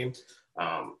that game,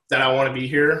 that I want to be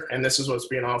here, and this is what's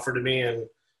being offered to me. And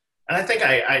I think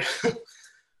I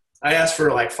asked for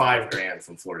 $5,000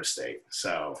 from Florida State.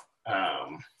 So, I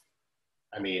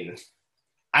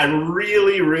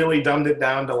really, really dumbed it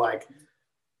down to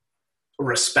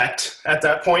respect at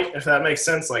that point, if that makes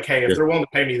sense. Hey, if they're willing to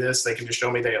pay me this, they can just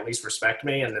show me they at least respect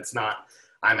me, and it's not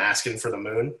I'm asking for the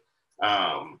moon.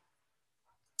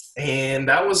 And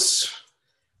there was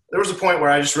a point where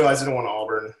I just realized I didn't want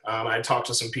Auburn. I talked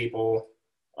to some people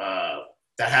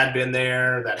that had been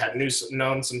there, that had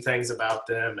known some things about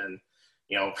them, and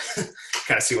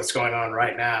kind of see what's going on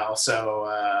right now. So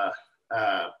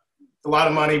a lot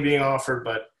of money being offered,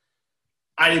 but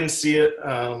I didn't see it.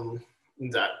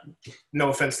 No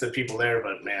offense to the people there,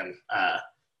 but man,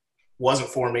 wasn't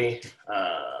for me.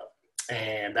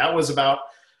 And that was about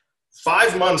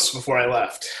 5 months before I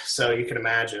left. So you can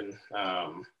imagine,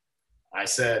 I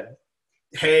said,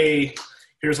 hey,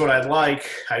 here's what I'd like.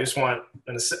 I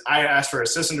asked for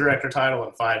assistant director title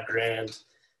and $5,000,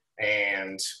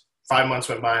 and 5 months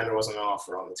went by and there wasn't an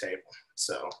offer on the table.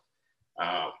 So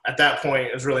at that point,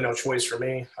 it was really no choice for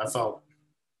me. I felt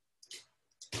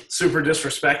super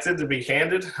disrespected, to be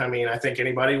candid. I mean, I think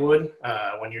anybody would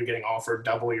when you're getting offered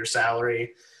double your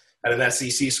salary at an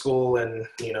SEC school, and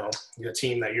the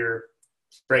team that you're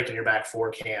breaking your back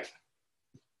for can't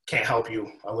help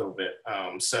you a little bit.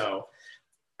 So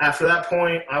after that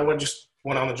point, I just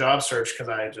went on the job search because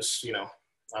I just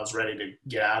I was ready to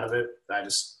get out of it. I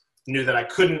just knew that I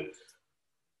couldn't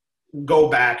go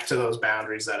back to those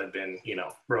boundaries that had been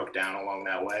broke down along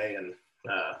that way, and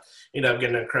ended up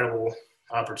getting an incredible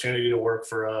opportunity to work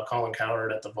for Colin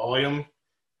Cowherd at the Volume.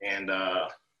 And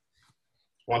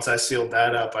once I sealed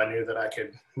that up, I knew that I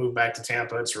could move back to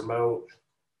Tampa. It's remote.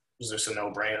 It was just a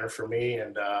no-brainer for me.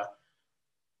 And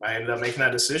I ended up making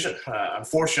that decision.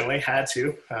 Unfortunately, had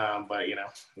to, but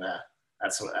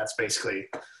that's basically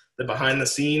the behind the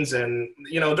scenes. And,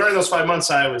 during those 5 months,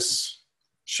 I was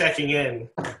checking in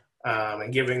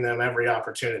and giving them every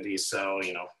opportunity. So,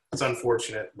 it's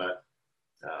unfortunate, but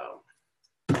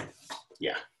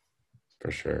yeah.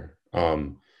 For sure.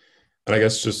 And I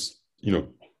guess just,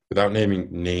 without naming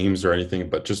names or anything,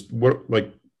 but just what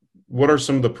are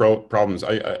some of the problems?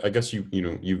 I guess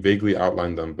you vaguely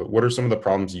outlined them, but what are some of the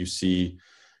problems you see,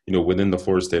 within the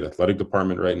Florida State athletic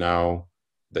department right now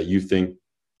that you think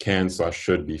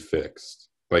can/should be fixed?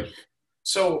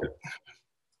 So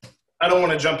I don't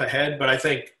want to jump ahead, but I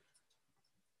think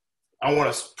I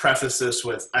want to preface this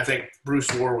with, I think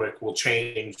Bruce Warwick will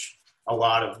change a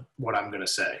lot of what I'm going to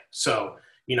say. So,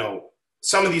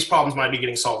 some of these problems might be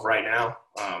getting solved right now.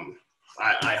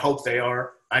 I hope they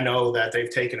are. I know that they've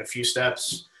taken a few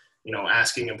steps,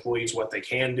 asking employees what they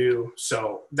can do.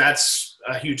 So that's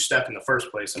a huge step in the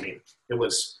first place. I mean, it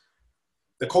was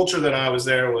the culture that I was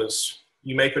there was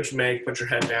you make what you make, put your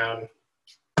head down,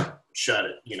 shut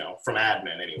it, from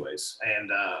admin anyways.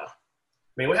 And,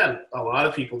 we had a lot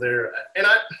of people there, and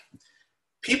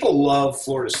people love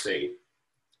Florida State.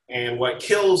 And what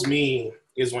kills me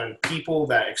is when people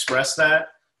that express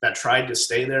that tried to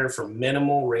stay there for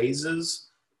minimal raises,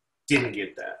 didn't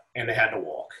get that, and they had to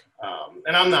walk.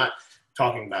 And I'm not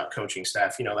talking about coaching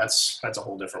staff, that's a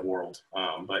whole different world.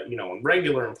 But, when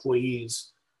regular employees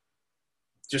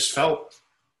just felt,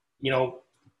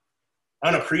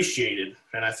 unappreciated.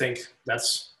 And I think that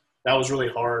was really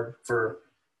hard for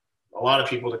a lot of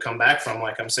people to come back from.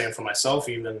 Like I'm saying for myself,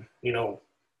 even, if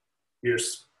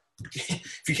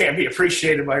you can't be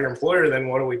appreciated by your employer, then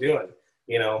what are we doing?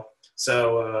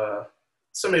 So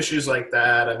some issues like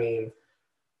that. I mean,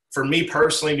 for me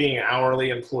personally, being an hourly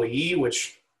employee,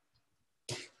 which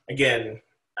again,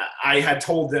 I had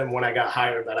told them when I got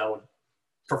hired that I would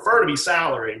prefer to be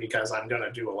salaried because I'm going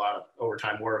to do a lot of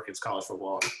overtime work. It's college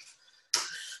football. And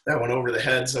that went over the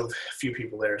heads of a few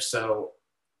people there. So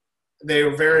they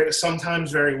were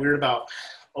sometimes very weird about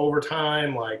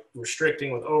overtime, like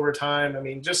restricting with overtime. I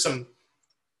mean, just some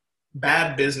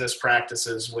bad business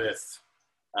practices with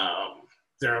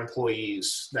their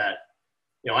employees that,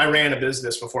 I ran a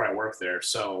business before I worked there.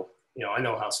 So, I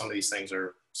know how some of these things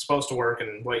are supposed to work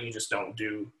and what you just don't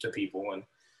do to people. And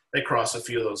they cross a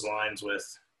few of those lines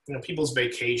with, people's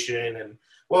vacation and,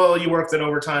 well, you worked in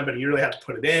overtime, but you really have to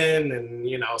put it in, and,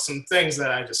 some things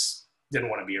that I just didn't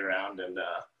want to be around. And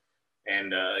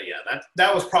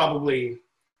that was probably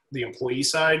the employee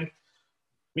side.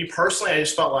 Me personally, I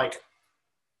just felt like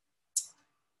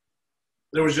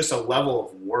there was just a level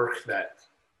of work that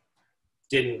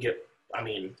didn't get,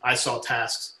 I saw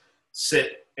tasks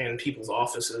sit in people's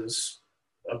offices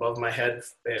above my head,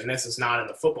 and this is not in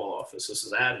the football office, this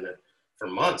is admin, for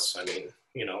months.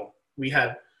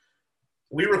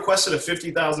 We requested a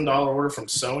 $50,000 order from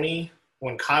Sony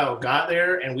when Kyle got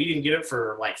there, and we didn't get it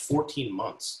for 14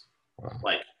 months. Wow.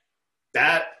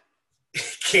 That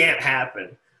can't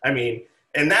happen.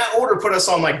 And that order put us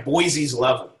on Boise's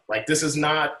level. This is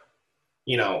not,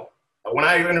 when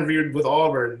I interviewed with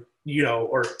Auburn,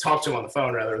 or talked to him on the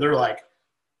phone rather, they're like,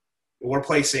 we're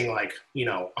placing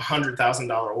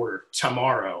 $100,000 order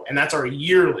tomorrow. And that's our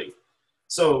yearly.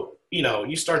 So,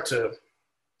 you start to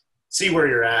see where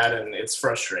you're at, and it's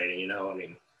frustrating,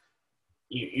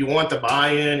 you want the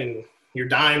buy-in and you're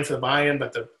dying for the buy-in,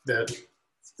 but the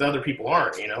other people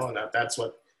aren't, and that's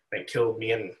what I think killed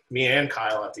me and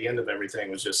Kyle at the end of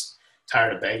everything, was just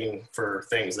tired of begging for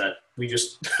things that we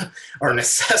just are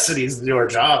necessities to do our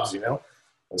jobs,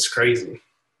 It's crazy.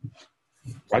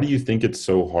 Why do you think it's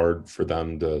so hard for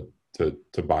them to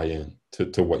buy in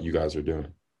to what you guys are doing?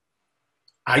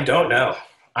 I don't know.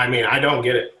 I mean, I don't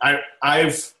get it.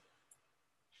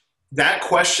 That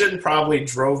question probably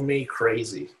drove me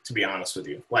crazy, to be honest with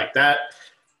you. Like, that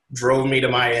drove me to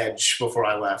my edge before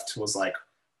I left. Was like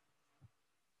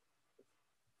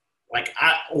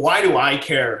why do I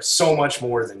care so much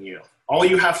more than you? All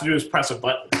you have to do is press a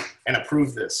button and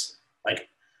approve this. Like,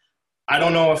 I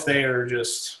don't know if they are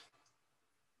just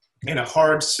in a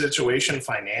hard situation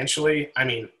financially. I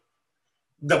mean,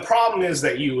 the problem is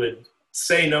that you would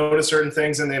say no to certain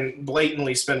things and then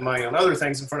blatantly spend money on other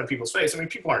things in front of people's face. I mean,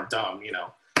 people aren't dumb, you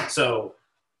know. So,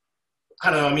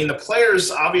 I don't know. I mean, the players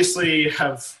obviously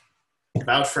have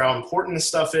vouched for how important this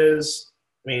stuff is.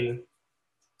 I mean,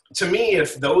 to me,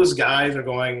 if those guys are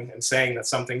going and saying that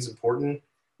something's important,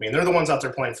 I mean, they're the ones out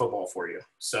there playing football for you.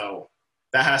 So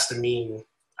that has to mean,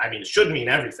 I mean, it should mean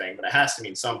everything, but it has to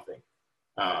mean something.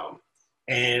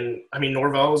 And, I mean,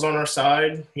 Norvell was on our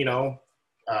side,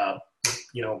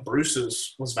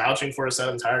 Bruce was vouching for us that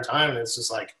entire time. And it's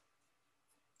just like,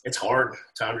 it's hard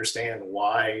to understand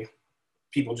why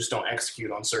people just don't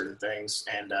execute on certain things.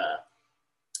 And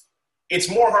it's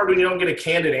more hard when you don't get a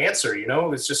candid answer, you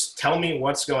know? It's just tell me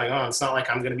what's going on. It's not like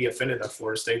I'm going to be offended that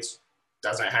Florida State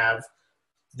doesn't have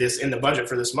this in the budget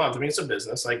for this month. I mean, it's a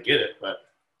business. I get it. But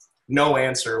no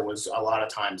answer was a lot of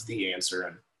times the answer.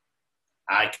 And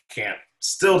I can't –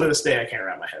 still to this day, I can't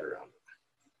wrap my head around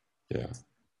it. Yeah.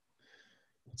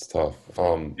 It's tough.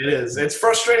 It is. It's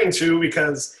frustrating, too,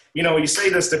 because, you know, you say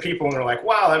this to people and they're like,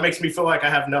 wow, that makes me feel like I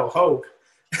have no hope.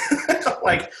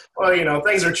 Like, well, you know,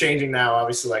 things are changing now,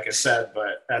 obviously, like I said.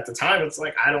 But at the time, it's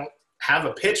like, I don't have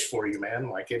a pitch for you, man.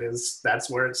 Like, it is – that's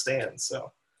where it stands.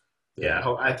 So, yeah,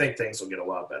 I think things will get a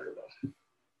lot better, though.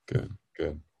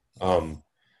 Good.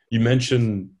 You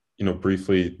mentioned, you know,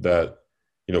 briefly that,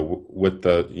 you know, with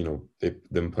the, you know,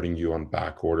 them putting you on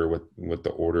back order with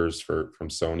the orders from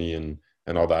Sony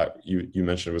and all that, you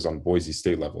mentioned it was on Boise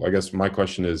State level. I guess my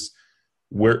question is,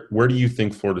 where do you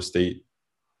think Florida State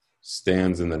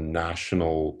stands in the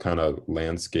national kind of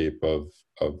landscape of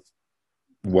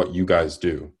what you guys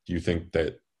do? Do you think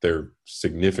that they're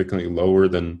significantly lower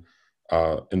than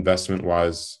investment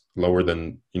wise, lower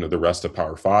than, you know, the rest of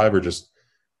Power Five, or just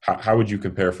how would you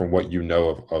compare from what you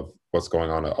know of what's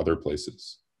going on at other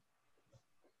places?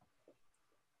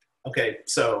 Okay,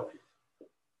 so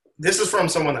this is from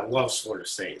someone that loves Florida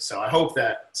State. So I hope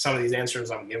that some of these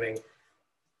answers I'm giving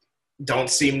don't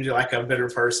seem like a bitter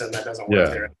person that doesn't work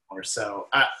there anymore. So,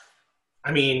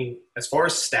 I mean, as far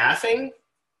as staffing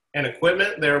and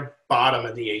equipment, they're bottom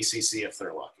of the ACC if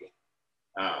they're lucky.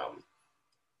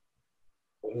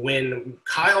 When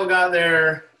Kyle got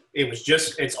there,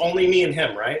 it's only me and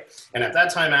him, right? And at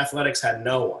that time, athletics had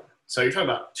no one. So you're talking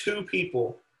about two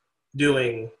people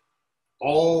doing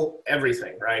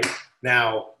everything, right?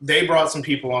 Now, they brought some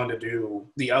people on to do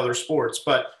the other sports,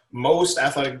 but most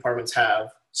athletic departments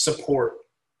have support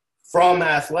from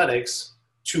athletics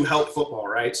to help football,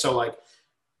 right? So, like,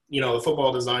 you know, the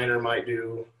football designer might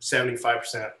do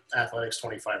 75% athletics,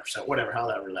 25%,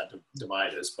 however that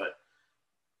divide is. But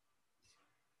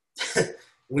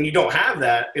when you don't have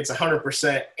that, it's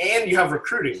 100%, and you have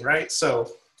recruiting, right?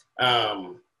 So,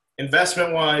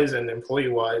 investment-wise and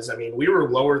employee-wise, I mean, we were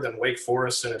lower than Wake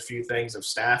Forest in a few things of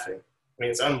staffing. I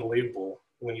mean, it's unbelievable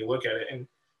when you look at it. And,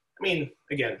 I mean,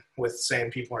 again, with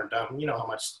saying people aren't dumb, you know how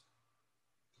much,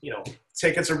 you know,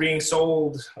 tickets are being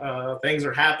sold, things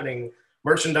are happening,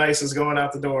 merchandise is going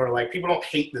out the door. Like, people don't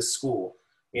hate this school.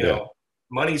 You know,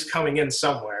 money's coming in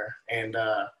somewhere. And,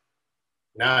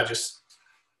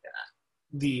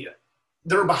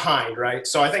 they're behind, right?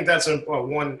 So I think that's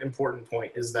one important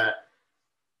point is that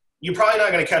you're probably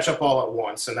not going to catch up all at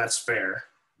once, and that's fair.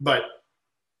 But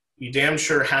you damn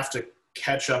sure have to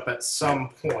catch up at some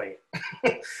point.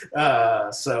 I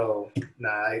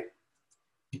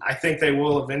think they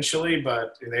will eventually,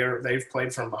 but they've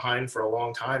played from behind for a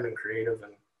long time in creative,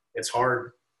 and it's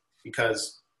hard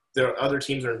because other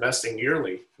teams are investing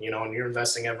yearly, you know, and you're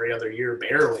investing every other year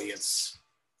barely. It's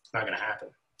not going to happen.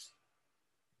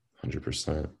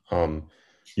 100%.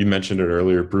 You mentioned it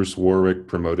earlier, Bruce Warwick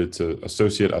promoted to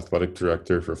Associate Athletic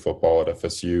Director for football at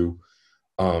FSU.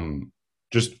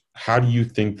 Just how do you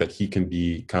think that he can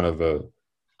be kind of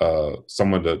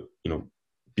someone to, you know,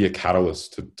 be a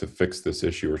catalyst to fix this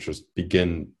issue, or just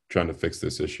begin trying to fix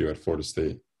this issue at Florida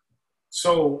State?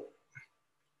 So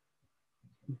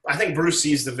I think Bruce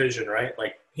sees the vision, right?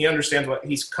 Like, he understands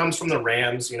he comes from the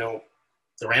Rams, you know,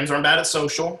 the Rams aren't bad at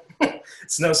social.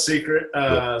 It's no secret.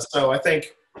 So I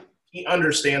think he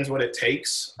understands what it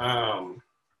takes.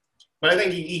 But I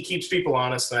think he keeps people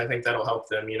honest, and I think that'll help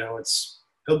them. You know,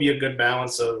 he'll be a good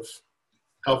balance of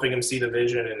helping them see the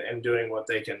vision and doing what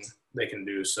they can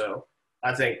do. So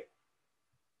I think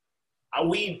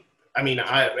everything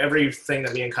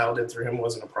that me and Kyle did through him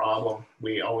wasn't a problem.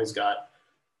 We always got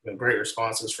great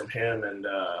responses from him. And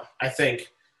I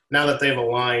think now that they've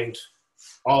aligned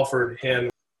Alford, him,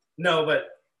 no,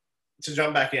 but to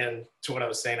jump back in to what I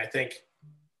was saying, I think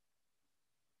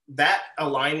that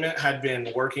alignment had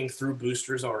been working through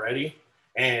boosters already.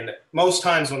 And most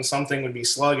times when something would be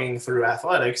slugging through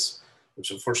athletics,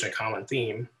 which is unfortunately a common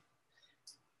theme,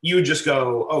 you would just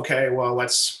go, okay, well,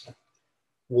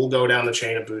 we'll go down the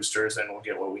chain of boosters and we'll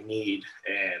get what we need.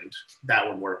 And that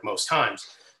would work most times.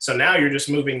 So now you're just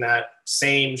moving that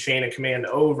same chain of command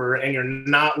over and you're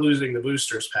not losing the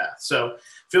boosters path. So it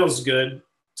feels good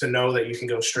to know that you can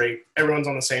go straight. Everyone's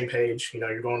on the same page.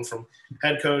 You're going from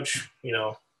head coach,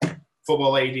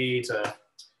 football AD to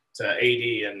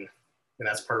AD, and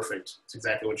that's perfect. It's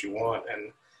exactly what you want.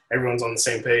 And everyone's on the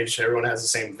same page. Everyone has the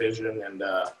same vision. And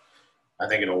I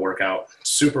think it'll work out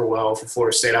super well for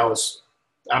Florida State.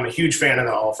 I'm a huge fan of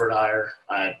the Alford hire.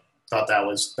 I thought that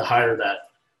was the hire that,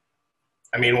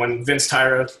 when Vince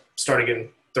Tyra started getting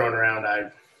thrown around,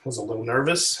 I was a little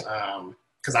nervous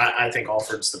because I think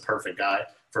Alford's the perfect guy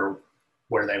for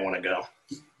where they want to go.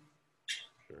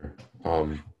 Sure.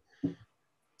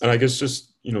 And I guess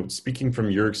just, speaking from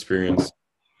your experience,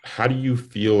 how do you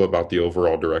feel about the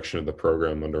overall direction of the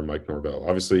program under Mike Norvell?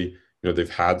 Obviously, they've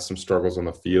had some struggles on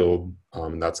the field,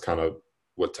 and that's kind of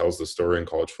what tells the story in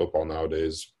college football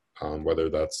nowadays, whether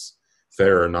that's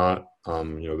fair or not.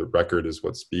 The record is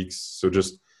what speaks. So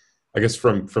just, I guess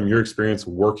from your experience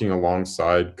working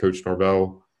alongside Coach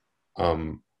Norvell,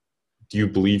 do you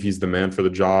believe he's the man for the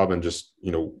job? And just,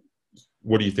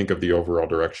 what do you think of the overall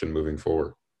direction moving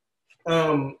forward?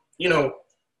 I'm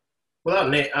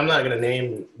not going to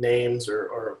name names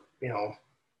or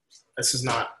this is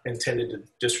not intended to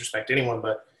disrespect anyone,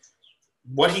 but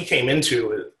what he came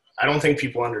into, I don't think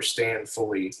people understand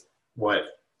fully what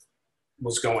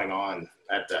was going on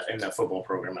in that football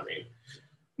program.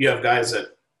 You have guys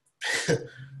that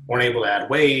weren't able to add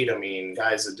weight.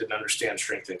 Guys that didn't understand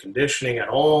strength and conditioning at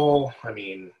all.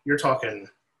 You're talking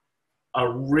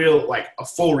a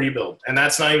full rebuild. And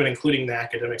that's not even including the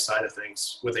academic side of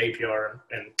things with APR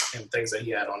and things that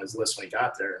he had on his list when he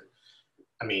got there.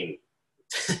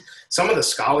 Some of the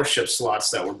scholarship slots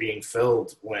that were being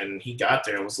filled when he got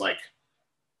there was like,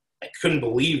 I couldn't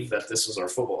believe that this was our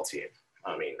football team.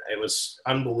 It was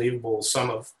unbelievable.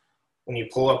 When you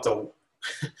pull up a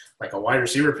wide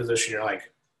receiver position, you're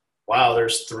like, wow,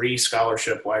 there's 3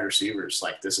 scholarship wide receivers.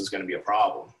 This is going to be a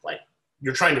problem.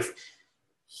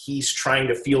 He's trying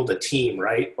to field a team,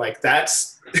 right?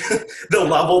 That's the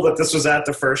level that this was at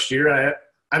the first year.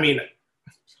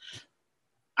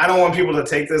 I don't want people to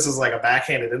take this as a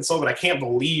backhanded insult, but I can't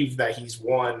believe that he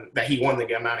won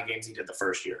the amount of games he did the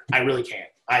first year. I really can't.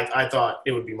 I thought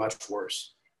it would be much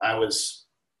worse. I was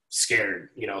scared,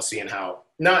 seeing how,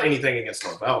 not anything against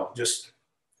Norvell, just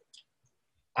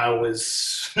I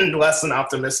was less than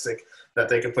optimistic that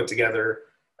they could put together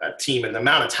a team and the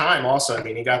amount of time also.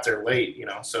 He got there late,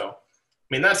 so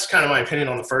that's kind of my opinion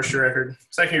on the first year record.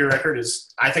 Second year record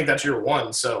is, I think that's year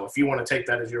 1. So if you want to take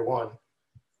that as year 1,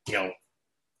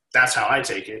 that's how I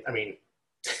take it.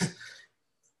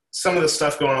 Some of the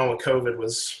stuff going on with COVID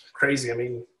was crazy.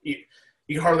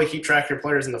 You can hardly keep track of your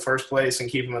players in the first place and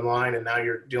keep them in line, and now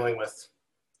you're dealing with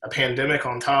a pandemic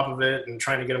on top of it and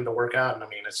trying to get them to work out. And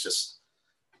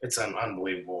it's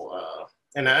unbelievable.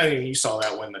 And you saw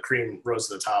that when the cream rose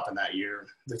to the top in that year.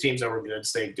 The teams that were good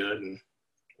stayed good, and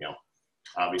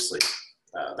obviously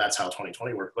that's how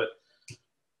 2020 worked. But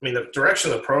the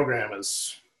direction of the program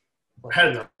is, we're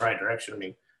heading in the right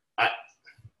direction.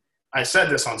 I said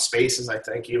this on Spaces, I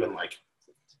think, even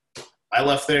I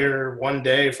left there one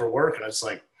day for work, and it's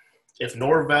if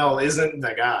Norvell isn't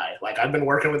the guy, I've been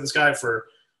working with this guy for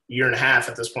a year and a half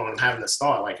at this point, I'm having this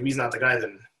thought, if he's not the guy,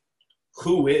 then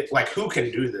who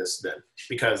can do this then?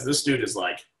 Because this dude is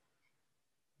I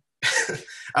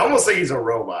almost think he's a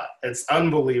robot. It's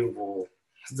unbelievable,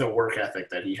 the work ethic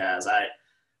that he has.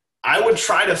 I would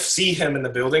try to see him in the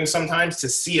building sometimes to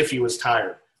see if he was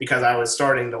tired, because I was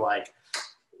starting to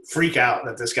freak out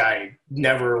that this guy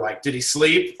never did he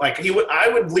sleep? I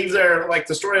would leave there,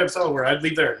 the story I'm telling, where I'd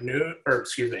leave there at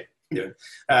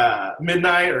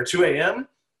midnight or 2 a.m.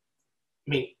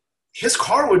 His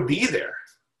car would be there.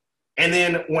 And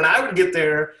then when I would get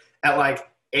there at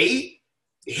 8,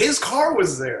 his car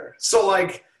was there. So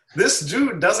this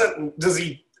dude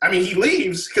he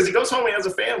leaves because he goes home, he has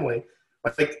a family.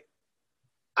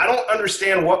 I don't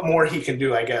understand what more he can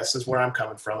do, I guess, is where I'm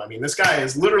coming from. This guy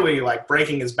is literally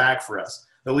breaking his back for us.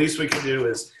 The least we can do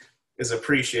is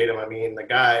appreciate him. The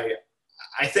guy,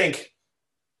 I think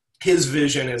his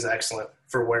vision is excellent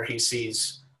for where he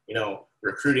sees,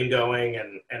 recruiting going.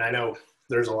 And I know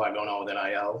there's a lot going on with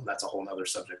NIL. That's a whole nother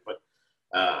subject. But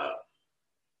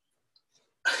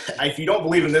if you don't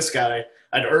believe in this guy,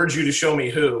 I'd urge you to show me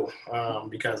who,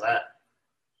 because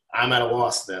I'm at a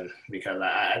loss then, because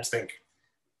I just think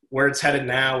where it's headed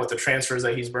now with the transfers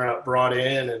that he's brought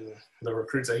in and the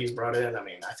recruits that he's brought in,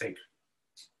 I think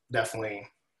definitely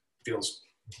feels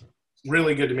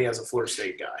really good to me as a Florida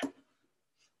State guy.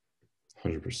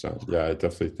 100%. Yeah, I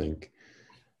definitely think,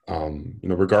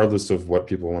 regardless of what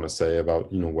people want to say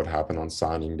about, what happened on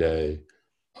signing day,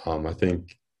 I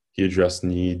think he addressed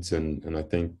needs and I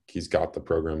think he's got the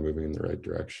program moving in the right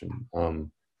direction.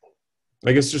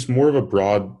 I guess just more of a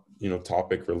broad,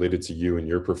 topic related to you and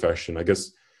your profession. I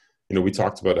guess, we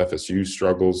talked about FSU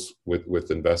struggles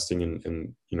with investing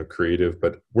in creative,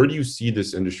 but where do you see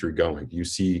this industry going? Do you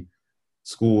see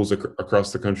schools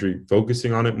across the country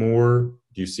focusing on it more?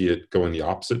 Do you see it going the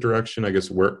opposite direction? I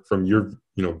guess where, from your,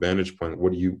 vantage point,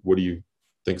 what do you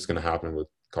think is going to happen with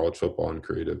college football and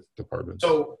creative departments?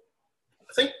 So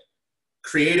I think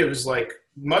creative is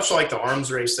much like the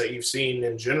arms race that you've seen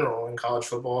in general in college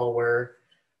football, where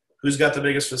who's got the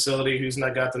biggest facility, who's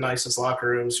not got the nicest locker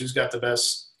rooms, who's got the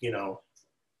best,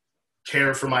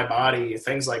 care for my body,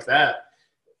 things like that.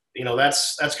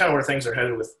 That's kind of where things are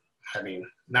headed with,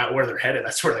 not where they're headed,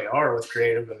 that's where they are with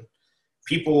creative. And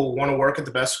people want to work at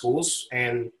the best schools.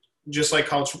 And just like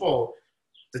college football,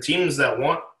 the teams that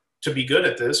want to be good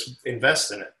at this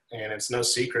invest in it. And it's no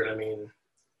secret.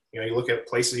 You look at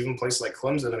places, even places like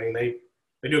Clemson,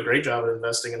 they do a great job of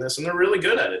investing in this, and they're really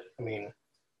good at it.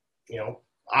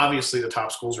 Obviously the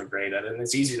top schools are great at it, and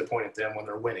it's easy to point at them when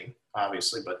they're winning,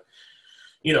 obviously. But,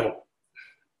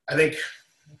 I think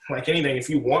like anything, if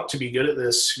you want to be good at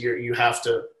this, you have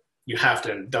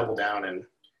to double down and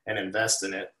invest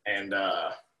in it. And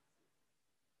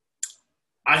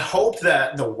I hope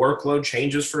that the workload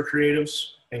changes for creatives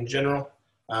in general.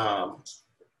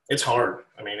 It's hard.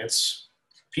 It's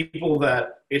people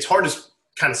that it's hard to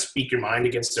kind of speak your mind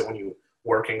against it when you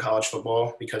work in college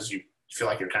football, because you feel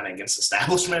like you're kind of against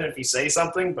establishment if you say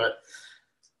something. But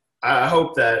I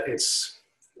hope that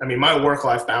my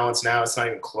work-life balance now, it's not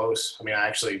even close. I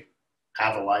actually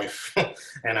have a life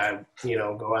and I,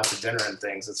 go out to dinner and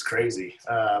things. It's crazy.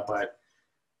 But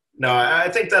no, I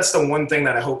think that's the one thing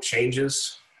that I hope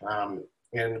changes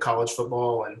in college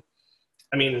football. And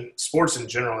sports in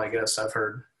general, I guess I've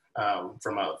heard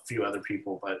from a few other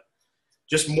people, but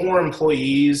just more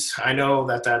employees. I know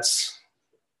that that's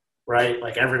right.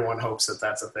 Like everyone hopes that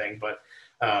that's a thing, but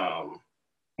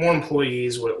more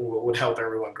employees would help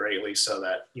everyone greatly, so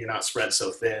that you're not spread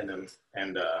so thin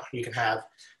and you can have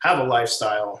a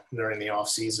lifestyle during the off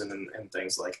season and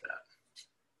things like that.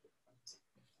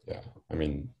 Yeah.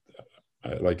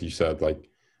 Like you said, I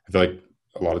feel like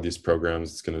a lot of these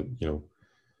programs, it's going to,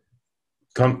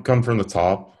 come from the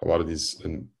top. A lot of these,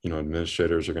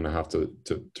 administrators are going to have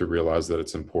to realize that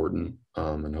it's important.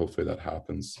 And hopefully that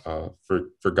happens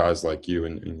for guys like you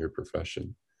in your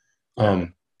profession.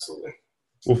 Absolutely.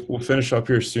 We'll finish up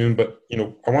here soon, but,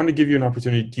 I wanted to give you an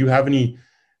opportunity. Do you have any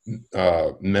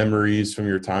memories from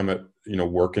your time at,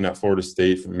 working at Florida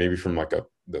State, maybe from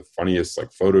the funniest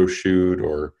photo shoot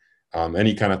or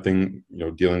any kind of thing,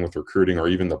 dealing with recruiting or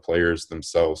even the players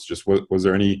themselves? Just was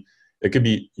there any, it could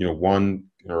be, one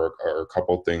or a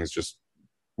couple of things, just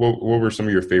what were some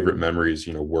of your favorite memories,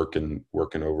 working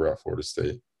over at Florida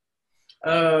State?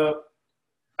 I'll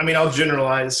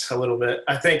generalize a little bit.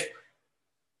 I think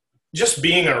just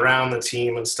being around the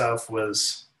team and stuff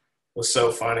was so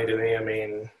funny to me.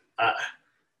 I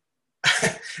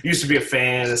used to be a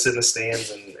fan and sit in the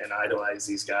stands and idolize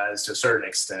these guys to a certain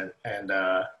extent. And,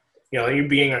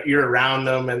 you're around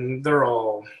them and they're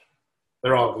all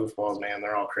goofballs, man.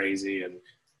 They're all crazy and,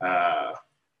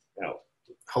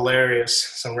 hilarious.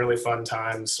 Some really fun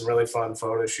times, some really fun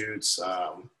photo shoots.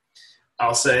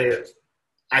 I'll say,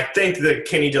 I think the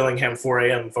Kenny Dillingham 4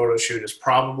 a.m. photo shoot is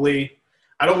probably,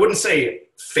 wouldn't say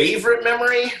favorite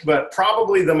memory, but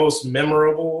probably the most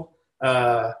memorable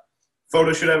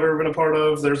photo shoot I've ever been a part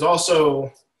of. There's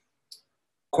also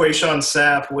Quayshawn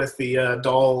Sapp with the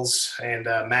dolls and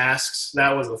masks.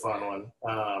 That was a fun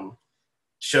one.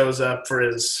 Shows up for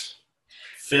his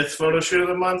 5th photo shoot of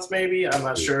the month, maybe. I'm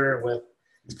not sure.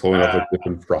 He's pulling up with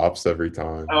different props every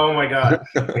time. Oh, my God.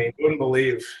 You wouldn't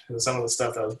believe some of the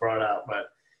stuff that was brought out. But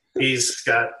he's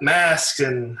got masks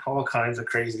and all kinds of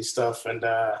crazy stuff. And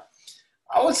I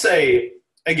would say,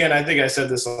 again, I think I said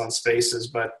this on Spaces,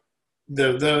 but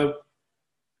the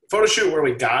photo shoot where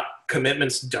we got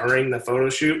commitments during the photo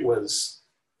shoot was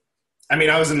 –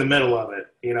 I was in the middle of it.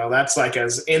 That's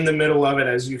as in the middle of it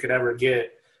as you could ever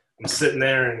get. I'm sitting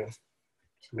there, and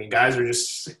I mean, guys are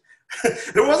just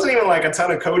there wasn't even like a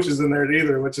ton of coaches in there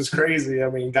either, which is crazy. I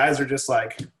mean, guys are just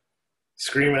like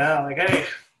screaming out like, "Hey,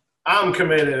 I'm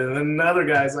committed," and then another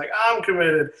guy's like, "I'm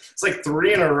committed." It's like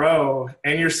 3 in a row,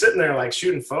 and you're sitting there like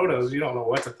shooting photos. You don't know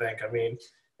what to think. I mean,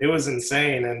 it was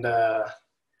insane, and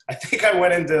I think I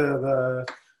went into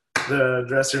the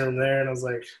dressing room there, and I was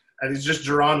like, it's just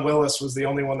Jerron Willis was the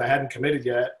only one that hadn't committed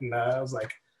yet, and I was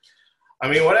like, I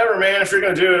mean, whatever, man. If you're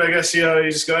gonna do it, I guess you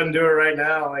just go ahead and do it right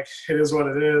now. Like, it is what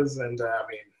it is, and I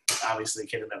mean, obviously,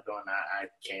 he ended up doing that. I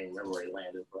can't even remember where he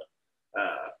landed, but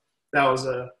that was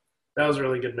a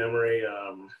really good memory.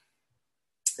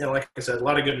 Like I said, a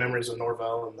lot of good memories with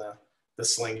Norvell and the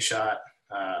slingshot.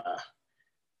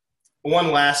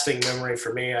 One lasting memory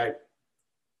for me,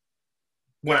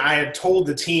 when I had told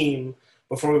the team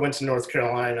before we went to North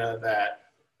Carolina that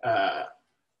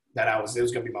it was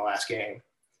going to be my last game,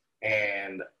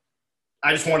 and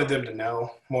I just wanted them to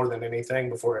know more than anything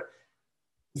before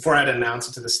I had announced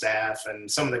it to the staff and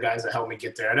some of the guys that helped me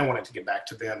get there. I didn't want it to get back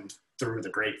to them through the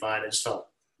grapevine. I just felt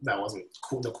that wasn't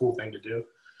the cool thing to do.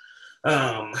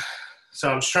 So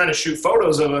I'm just trying to shoot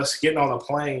photos of us getting on the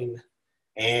plane,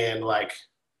 and like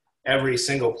every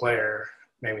single player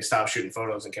made me stop shooting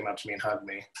photos and came up to me and hugged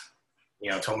me,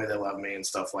 told me they loved me and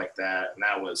stuff like that. And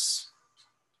that was,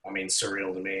 I mean,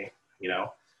 surreal to me,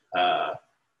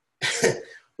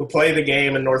 We played the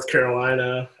game in North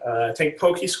Carolina. I think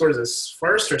Pokey scored his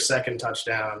first or second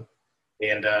touchdown,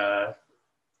 and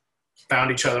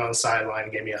found each other on the sideline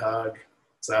and gave me a hug.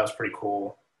 So that was pretty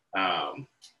cool. And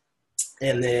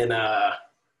then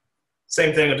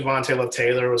same thing with Devontae Love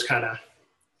Taylor was kind of,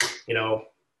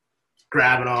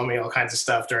 grabbing on me, all kinds of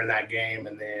stuff during that game.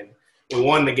 And then we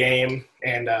won the game,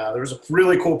 and there was a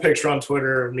really cool picture on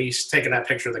Twitter of me taking that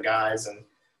picture of the guys, and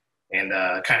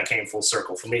kind of came full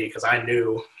circle for me because I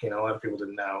knew, a lot of people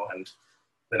didn't know. And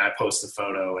then I posted the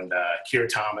photo, and Keir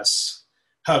Thomas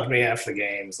hugged me after the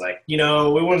game. He's like, we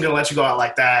weren't going to let you go out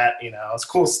like that. It's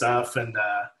cool stuff. And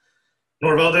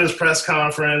Norvell did his press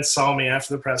conference, saw me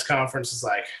after the press conference. It's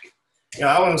like,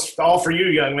 that one was all for you,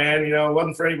 young man. It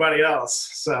wasn't for anybody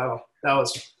else. So that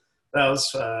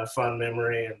was a fun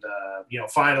memory. And,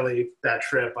 finally that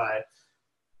trip,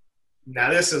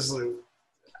 this is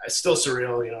it's still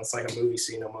surreal. It's like a movie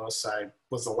scene almost. I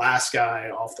was the last guy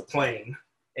off the plane,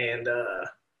 and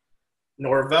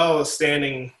Norvell is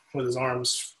standing with his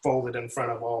arms folded in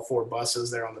front of all 4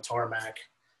 buses there on the tarmac.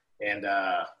 And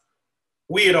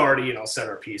we had already, said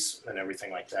our piece and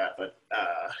everything like that. But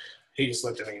he just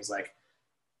looked at me. He's like,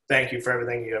 "Thank you for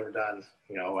everything you ever done.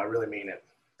 I really mean it.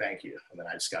 Thank you." And then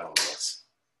I just got on the bus.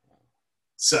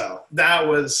 So that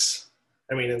was,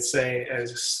 insane.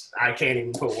 I can't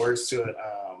even put words to it.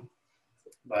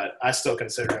 But I still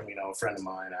consider him, a friend of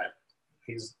mine.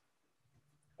 He's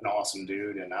an awesome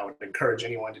dude, and I would encourage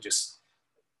anyone to just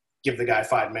give the guy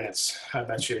 5 minutes. I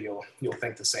bet you'll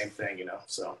think the same thing,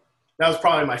 So that was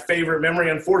probably my favorite memory.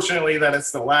 Unfortunately, that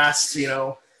it's the last,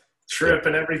 trip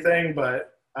and everything.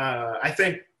 But I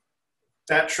think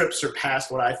that trip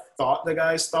surpassed what I thought the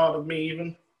guys thought of me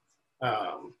even.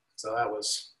 So that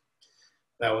was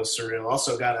surreal.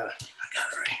 Also got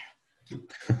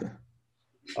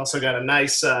a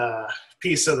nice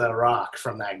piece of the rock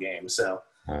from that game. So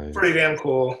pretty damn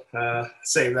cool.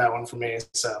 Save that one for me.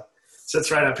 So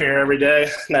sits right up here every day.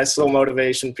 Nice little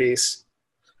motivation piece.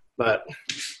 But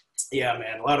yeah,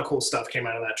 man, a lot of cool stuff came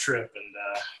out of that trip. And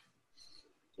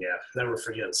never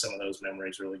forget some of those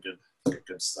memories. Really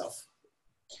good stuff.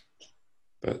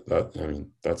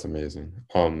 That's amazing.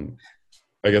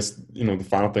 I guess, the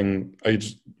final thing,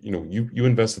 you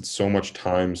invested so much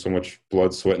time, so much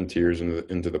blood, sweat, and tears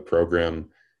into the program.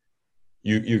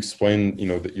 You explained,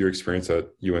 that your experience at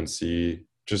UNC,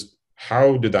 just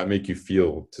how did that make you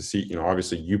feel to see,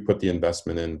 obviously you put the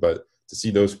investment in, but to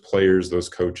see those players, those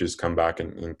coaches come back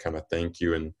and kind of thank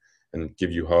you and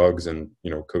give you hugs, and,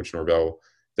 Coach Norvell,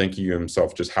 thank you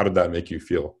himself. Just how did that make you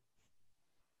feel?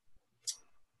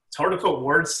 It's hard to put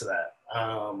words to that.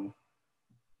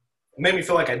 It made me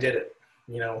feel like I did it,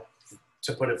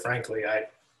 to put it frankly. I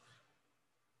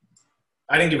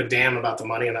didn't give a damn about the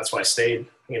money, and that's why I stayed,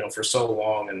 for so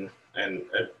long, and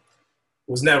it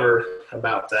was never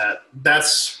about that.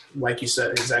 That's, like you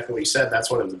said, exactly what you said,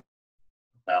 that's what it was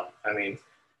about.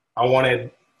 I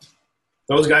wanted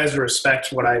those guys to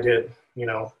respect what I did,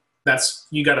 that's,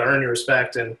 you got to earn your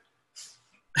respect, and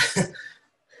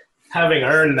having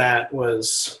earned that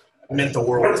meant the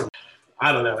world to me.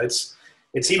 I don't know, it's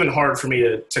even hard for me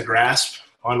to grasp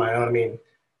on my own. A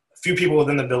few people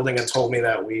within the building had told me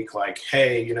that week, like,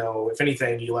 hey, if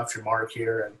anything, you left your mark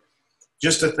here. And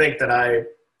just to think that I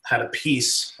had a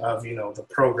piece of, the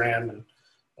program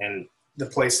and the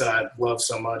place that I love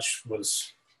so much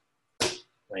was,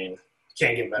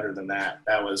 can't get better than that.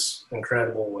 That was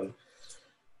incredible. And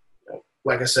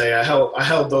like I say, I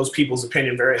held those people's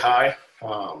opinion very high.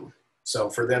 So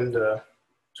for them to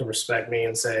respect me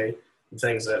and say the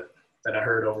things that I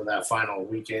heard over that final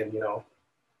weekend,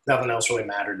 nothing else really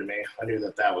mattered to me. I knew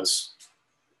that was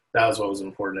what was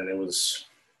important. And it was,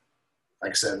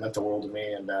 like I said, it meant the world to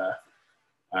me. And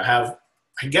I have,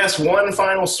 I guess, one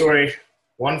final story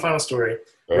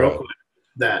real quick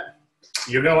that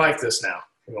you're going to like this now.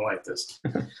 You're going to like this.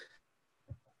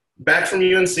 Back from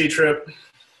UNC trip,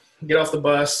 get off the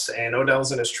bus, and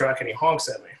Odell's in his truck, and he honks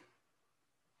at me.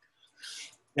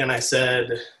 And I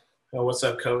said, "Oh, what's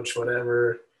up, coach?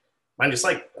 Whatever." I'm just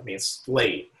like, it's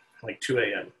late, like 2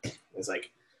 a.m. He's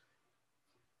like,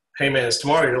 "Hey, man, is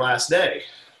tomorrow your last day?"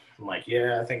 I'm like,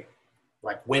 "Yeah, I think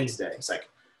like Wednesday." He's like,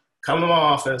 "Come to my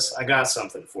office. I got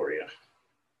something for you."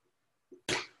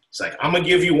 It's like, "I'm going to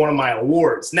give you one of my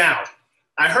awards." Now,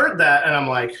 I heard that, and I'm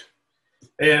like,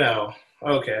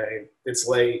 okay, it's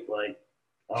late. Like,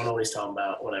 I don't know what he's talking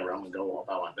about. Whatever, I'm going to go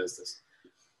about my business.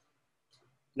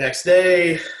 Next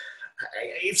day,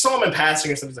 I saw him in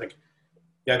passing or something. He's like,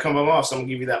 "Yeah, come to my office. I'm going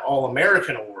to give you that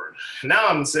All-American award." Now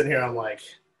I'm sitting here, I'm like,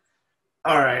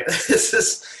 all right, this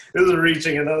is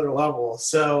reaching another level.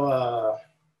 So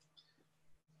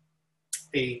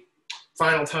this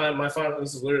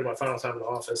is literally my final time in the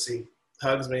office. He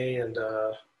hugs me and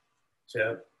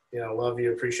said, "Love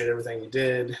you, appreciate everything you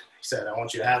did." He said, "I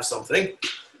want you to have something,"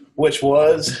 which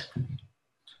was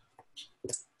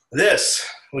this,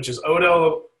 which is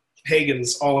Odell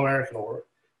Hagen's All-American Award.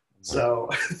 So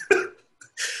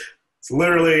it's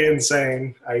literally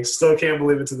insane. I still can't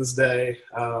believe it to this day.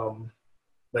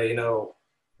 But, no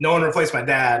one replaced my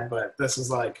dad, but this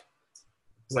is like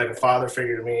a father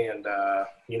figure to me. And, it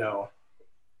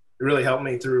really helped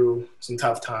me through some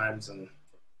tough times and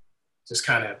just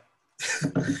kind of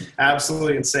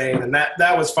absolutely insane. And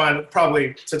that was fun.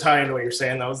 Probably to tie into what you're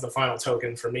saying, that was the final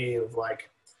token for me of like,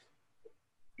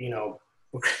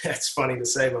 it's funny to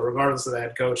say, but regardless of the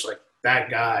head coach, like that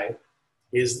guy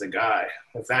is the guy.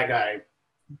 If that guy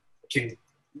can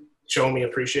show me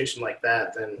appreciation like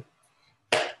that, then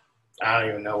I don't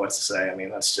even know what to say.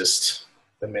 That's just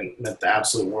meant the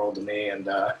absolute world to me. And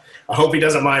I hope he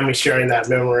doesn't mind me sharing that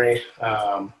memory.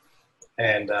 There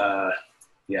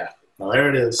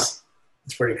it is.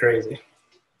 It's pretty crazy.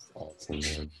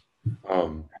 Awesome,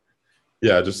 man.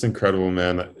 Yeah, just incredible,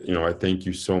 man. I thank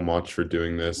you so much for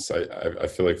doing this. I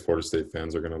feel like Florida State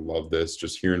fans are going to love this.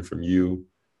 Just hearing from you,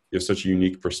 you have such a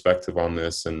unique perspective on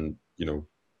this, and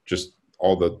just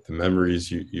all the memories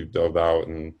you've dove out,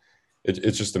 and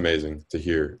it's just amazing to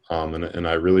hear. And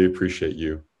I really appreciate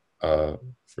you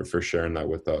for sharing that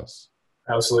with us.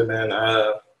 Absolutely, man.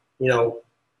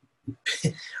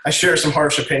 I share some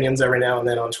harsh opinions every now and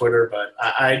then on Twitter, but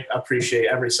I appreciate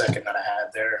every second that I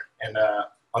had there, and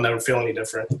I'll never feel any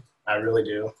different. I really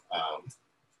do.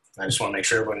 I just want to make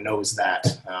sure everyone knows that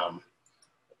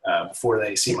before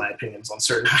they see my opinions on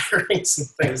certain hirings and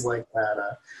things like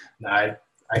that. I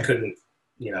couldn't,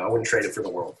 I wouldn't trade it for the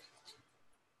world.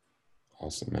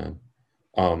 Awesome, man.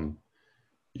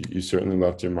 You certainly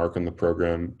left your mark on the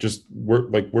program. Just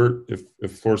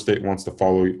if Florida State wants to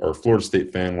follow, or Florida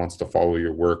State fan wants to follow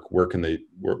your work,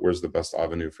 where's the best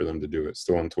avenue for them to do it?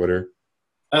 Still on Twitter?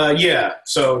 Yeah.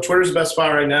 So Twitter's the best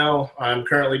spot right now. I'm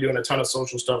currently doing a ton of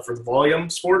social stuff for the Volume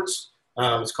Sports.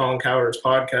 It's Colin Cowherd's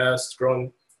podcast. It's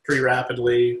growing pretty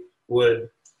rapidly.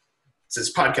 It's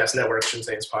his podcast network. I shouldn't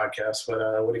say his podcast,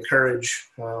 but would encourage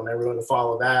everyone to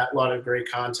follow that. A lot of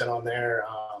great content on there.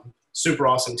 Super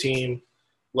awesome team.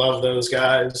 Love those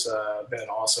guys. Been an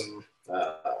awesome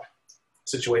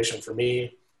situation for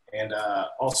me. And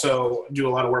also do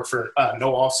a lot of work for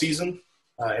No Off Season,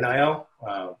 NIL.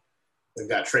 We've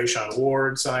got Trayshawn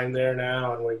Ward signed there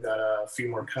now, and we've got a few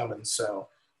more coming. So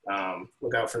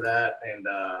look out for that. And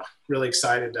really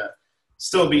excited to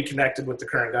still be connected with the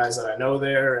current guys that I know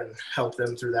there and help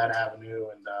them through that avenue.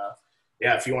 And,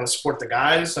 if you want to support the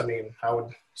guys, I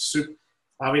would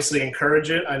obviously encourage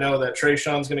it. I know that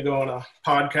Trayshawn's going to go on a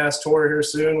podcast tour here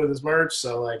soon with his merch.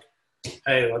 So,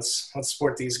 hey, let's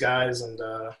support these guys and,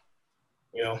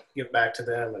 give back to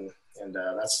them. And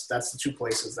that's the two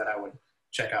places that I would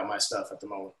check out my stuff at the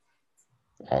moment.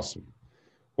 Awesome.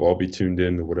 Well, I'll be tuned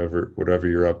in to whatever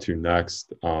you're up to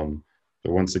next.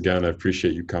 But once again, I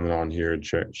appreciate you coming on here and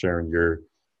sharing your,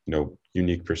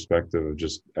 unique perspective of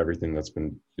just everything that's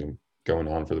been, going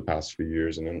on for the past few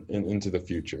years and into the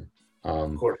future.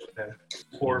 Of course, man.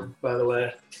 Support, by the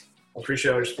way. I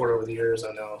appreciate all your support over the years.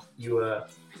 I know you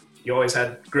you always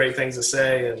had great things to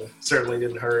say, and certainly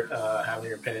didn't hurt having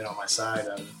your opinion on my side.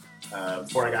 And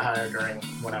before I got hired, during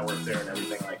when I worked there, and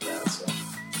everything like that. So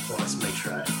I wanted to make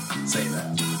sure I say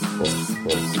that. Of course.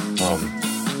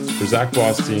 For Zach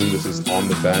Blostein, this is On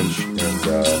the Bench, and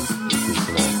peace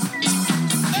tonight.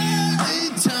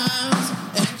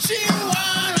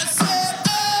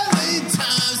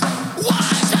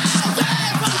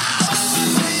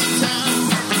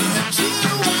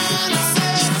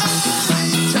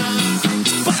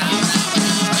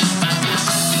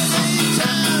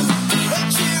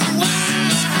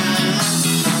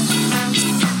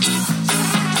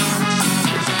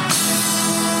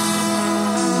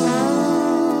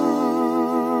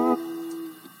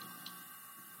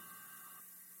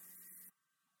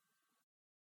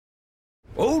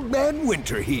 Old Man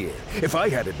Winter here. If I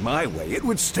had it my way, it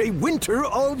would stay winter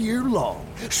all year long.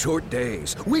 Short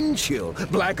days, wind chill,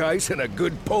 black ice, and a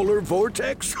good polar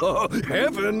vortex. Oh,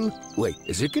 heaven! Wait,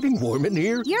 is it getting warm in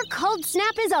here? Your cold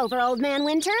snap is over, Old Man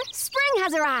Winter. Spring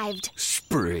has arrived.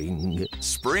 Spring.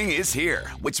 Spring is here,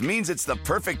 which means it's the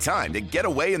perfect time to get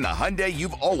away in the Hyundai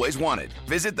you've always wanted.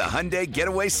 Visit the Hyundai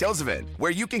Getaway Sales Event,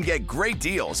 where you can get great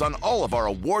deals on all of our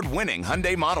award-winning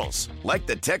Hyundai models, like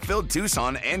the tech-filled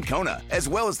Tucson and Kona, as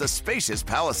well as the spacious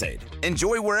Palisade.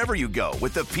 Enjoy wherever you go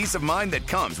with the peace of mind that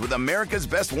comes with America's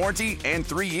best warranty and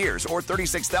 3 years or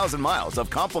 36,000 miles of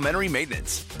complimentary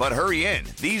maintenance. But hurry in,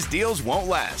 these deals won't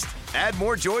last. Add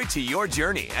more joy to your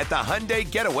journey at the Hyundai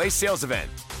Getaway Sales Event.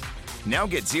 Now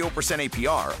get 0%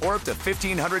 APR or up to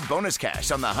 $1,500 bonus cash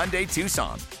on the Hyundai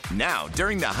Tucson. Now,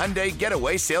 during the Hyundai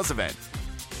Getaway Sales Event.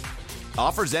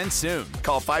 Offers end soon.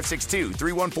 Call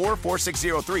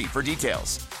 562-314-4603 for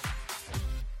details.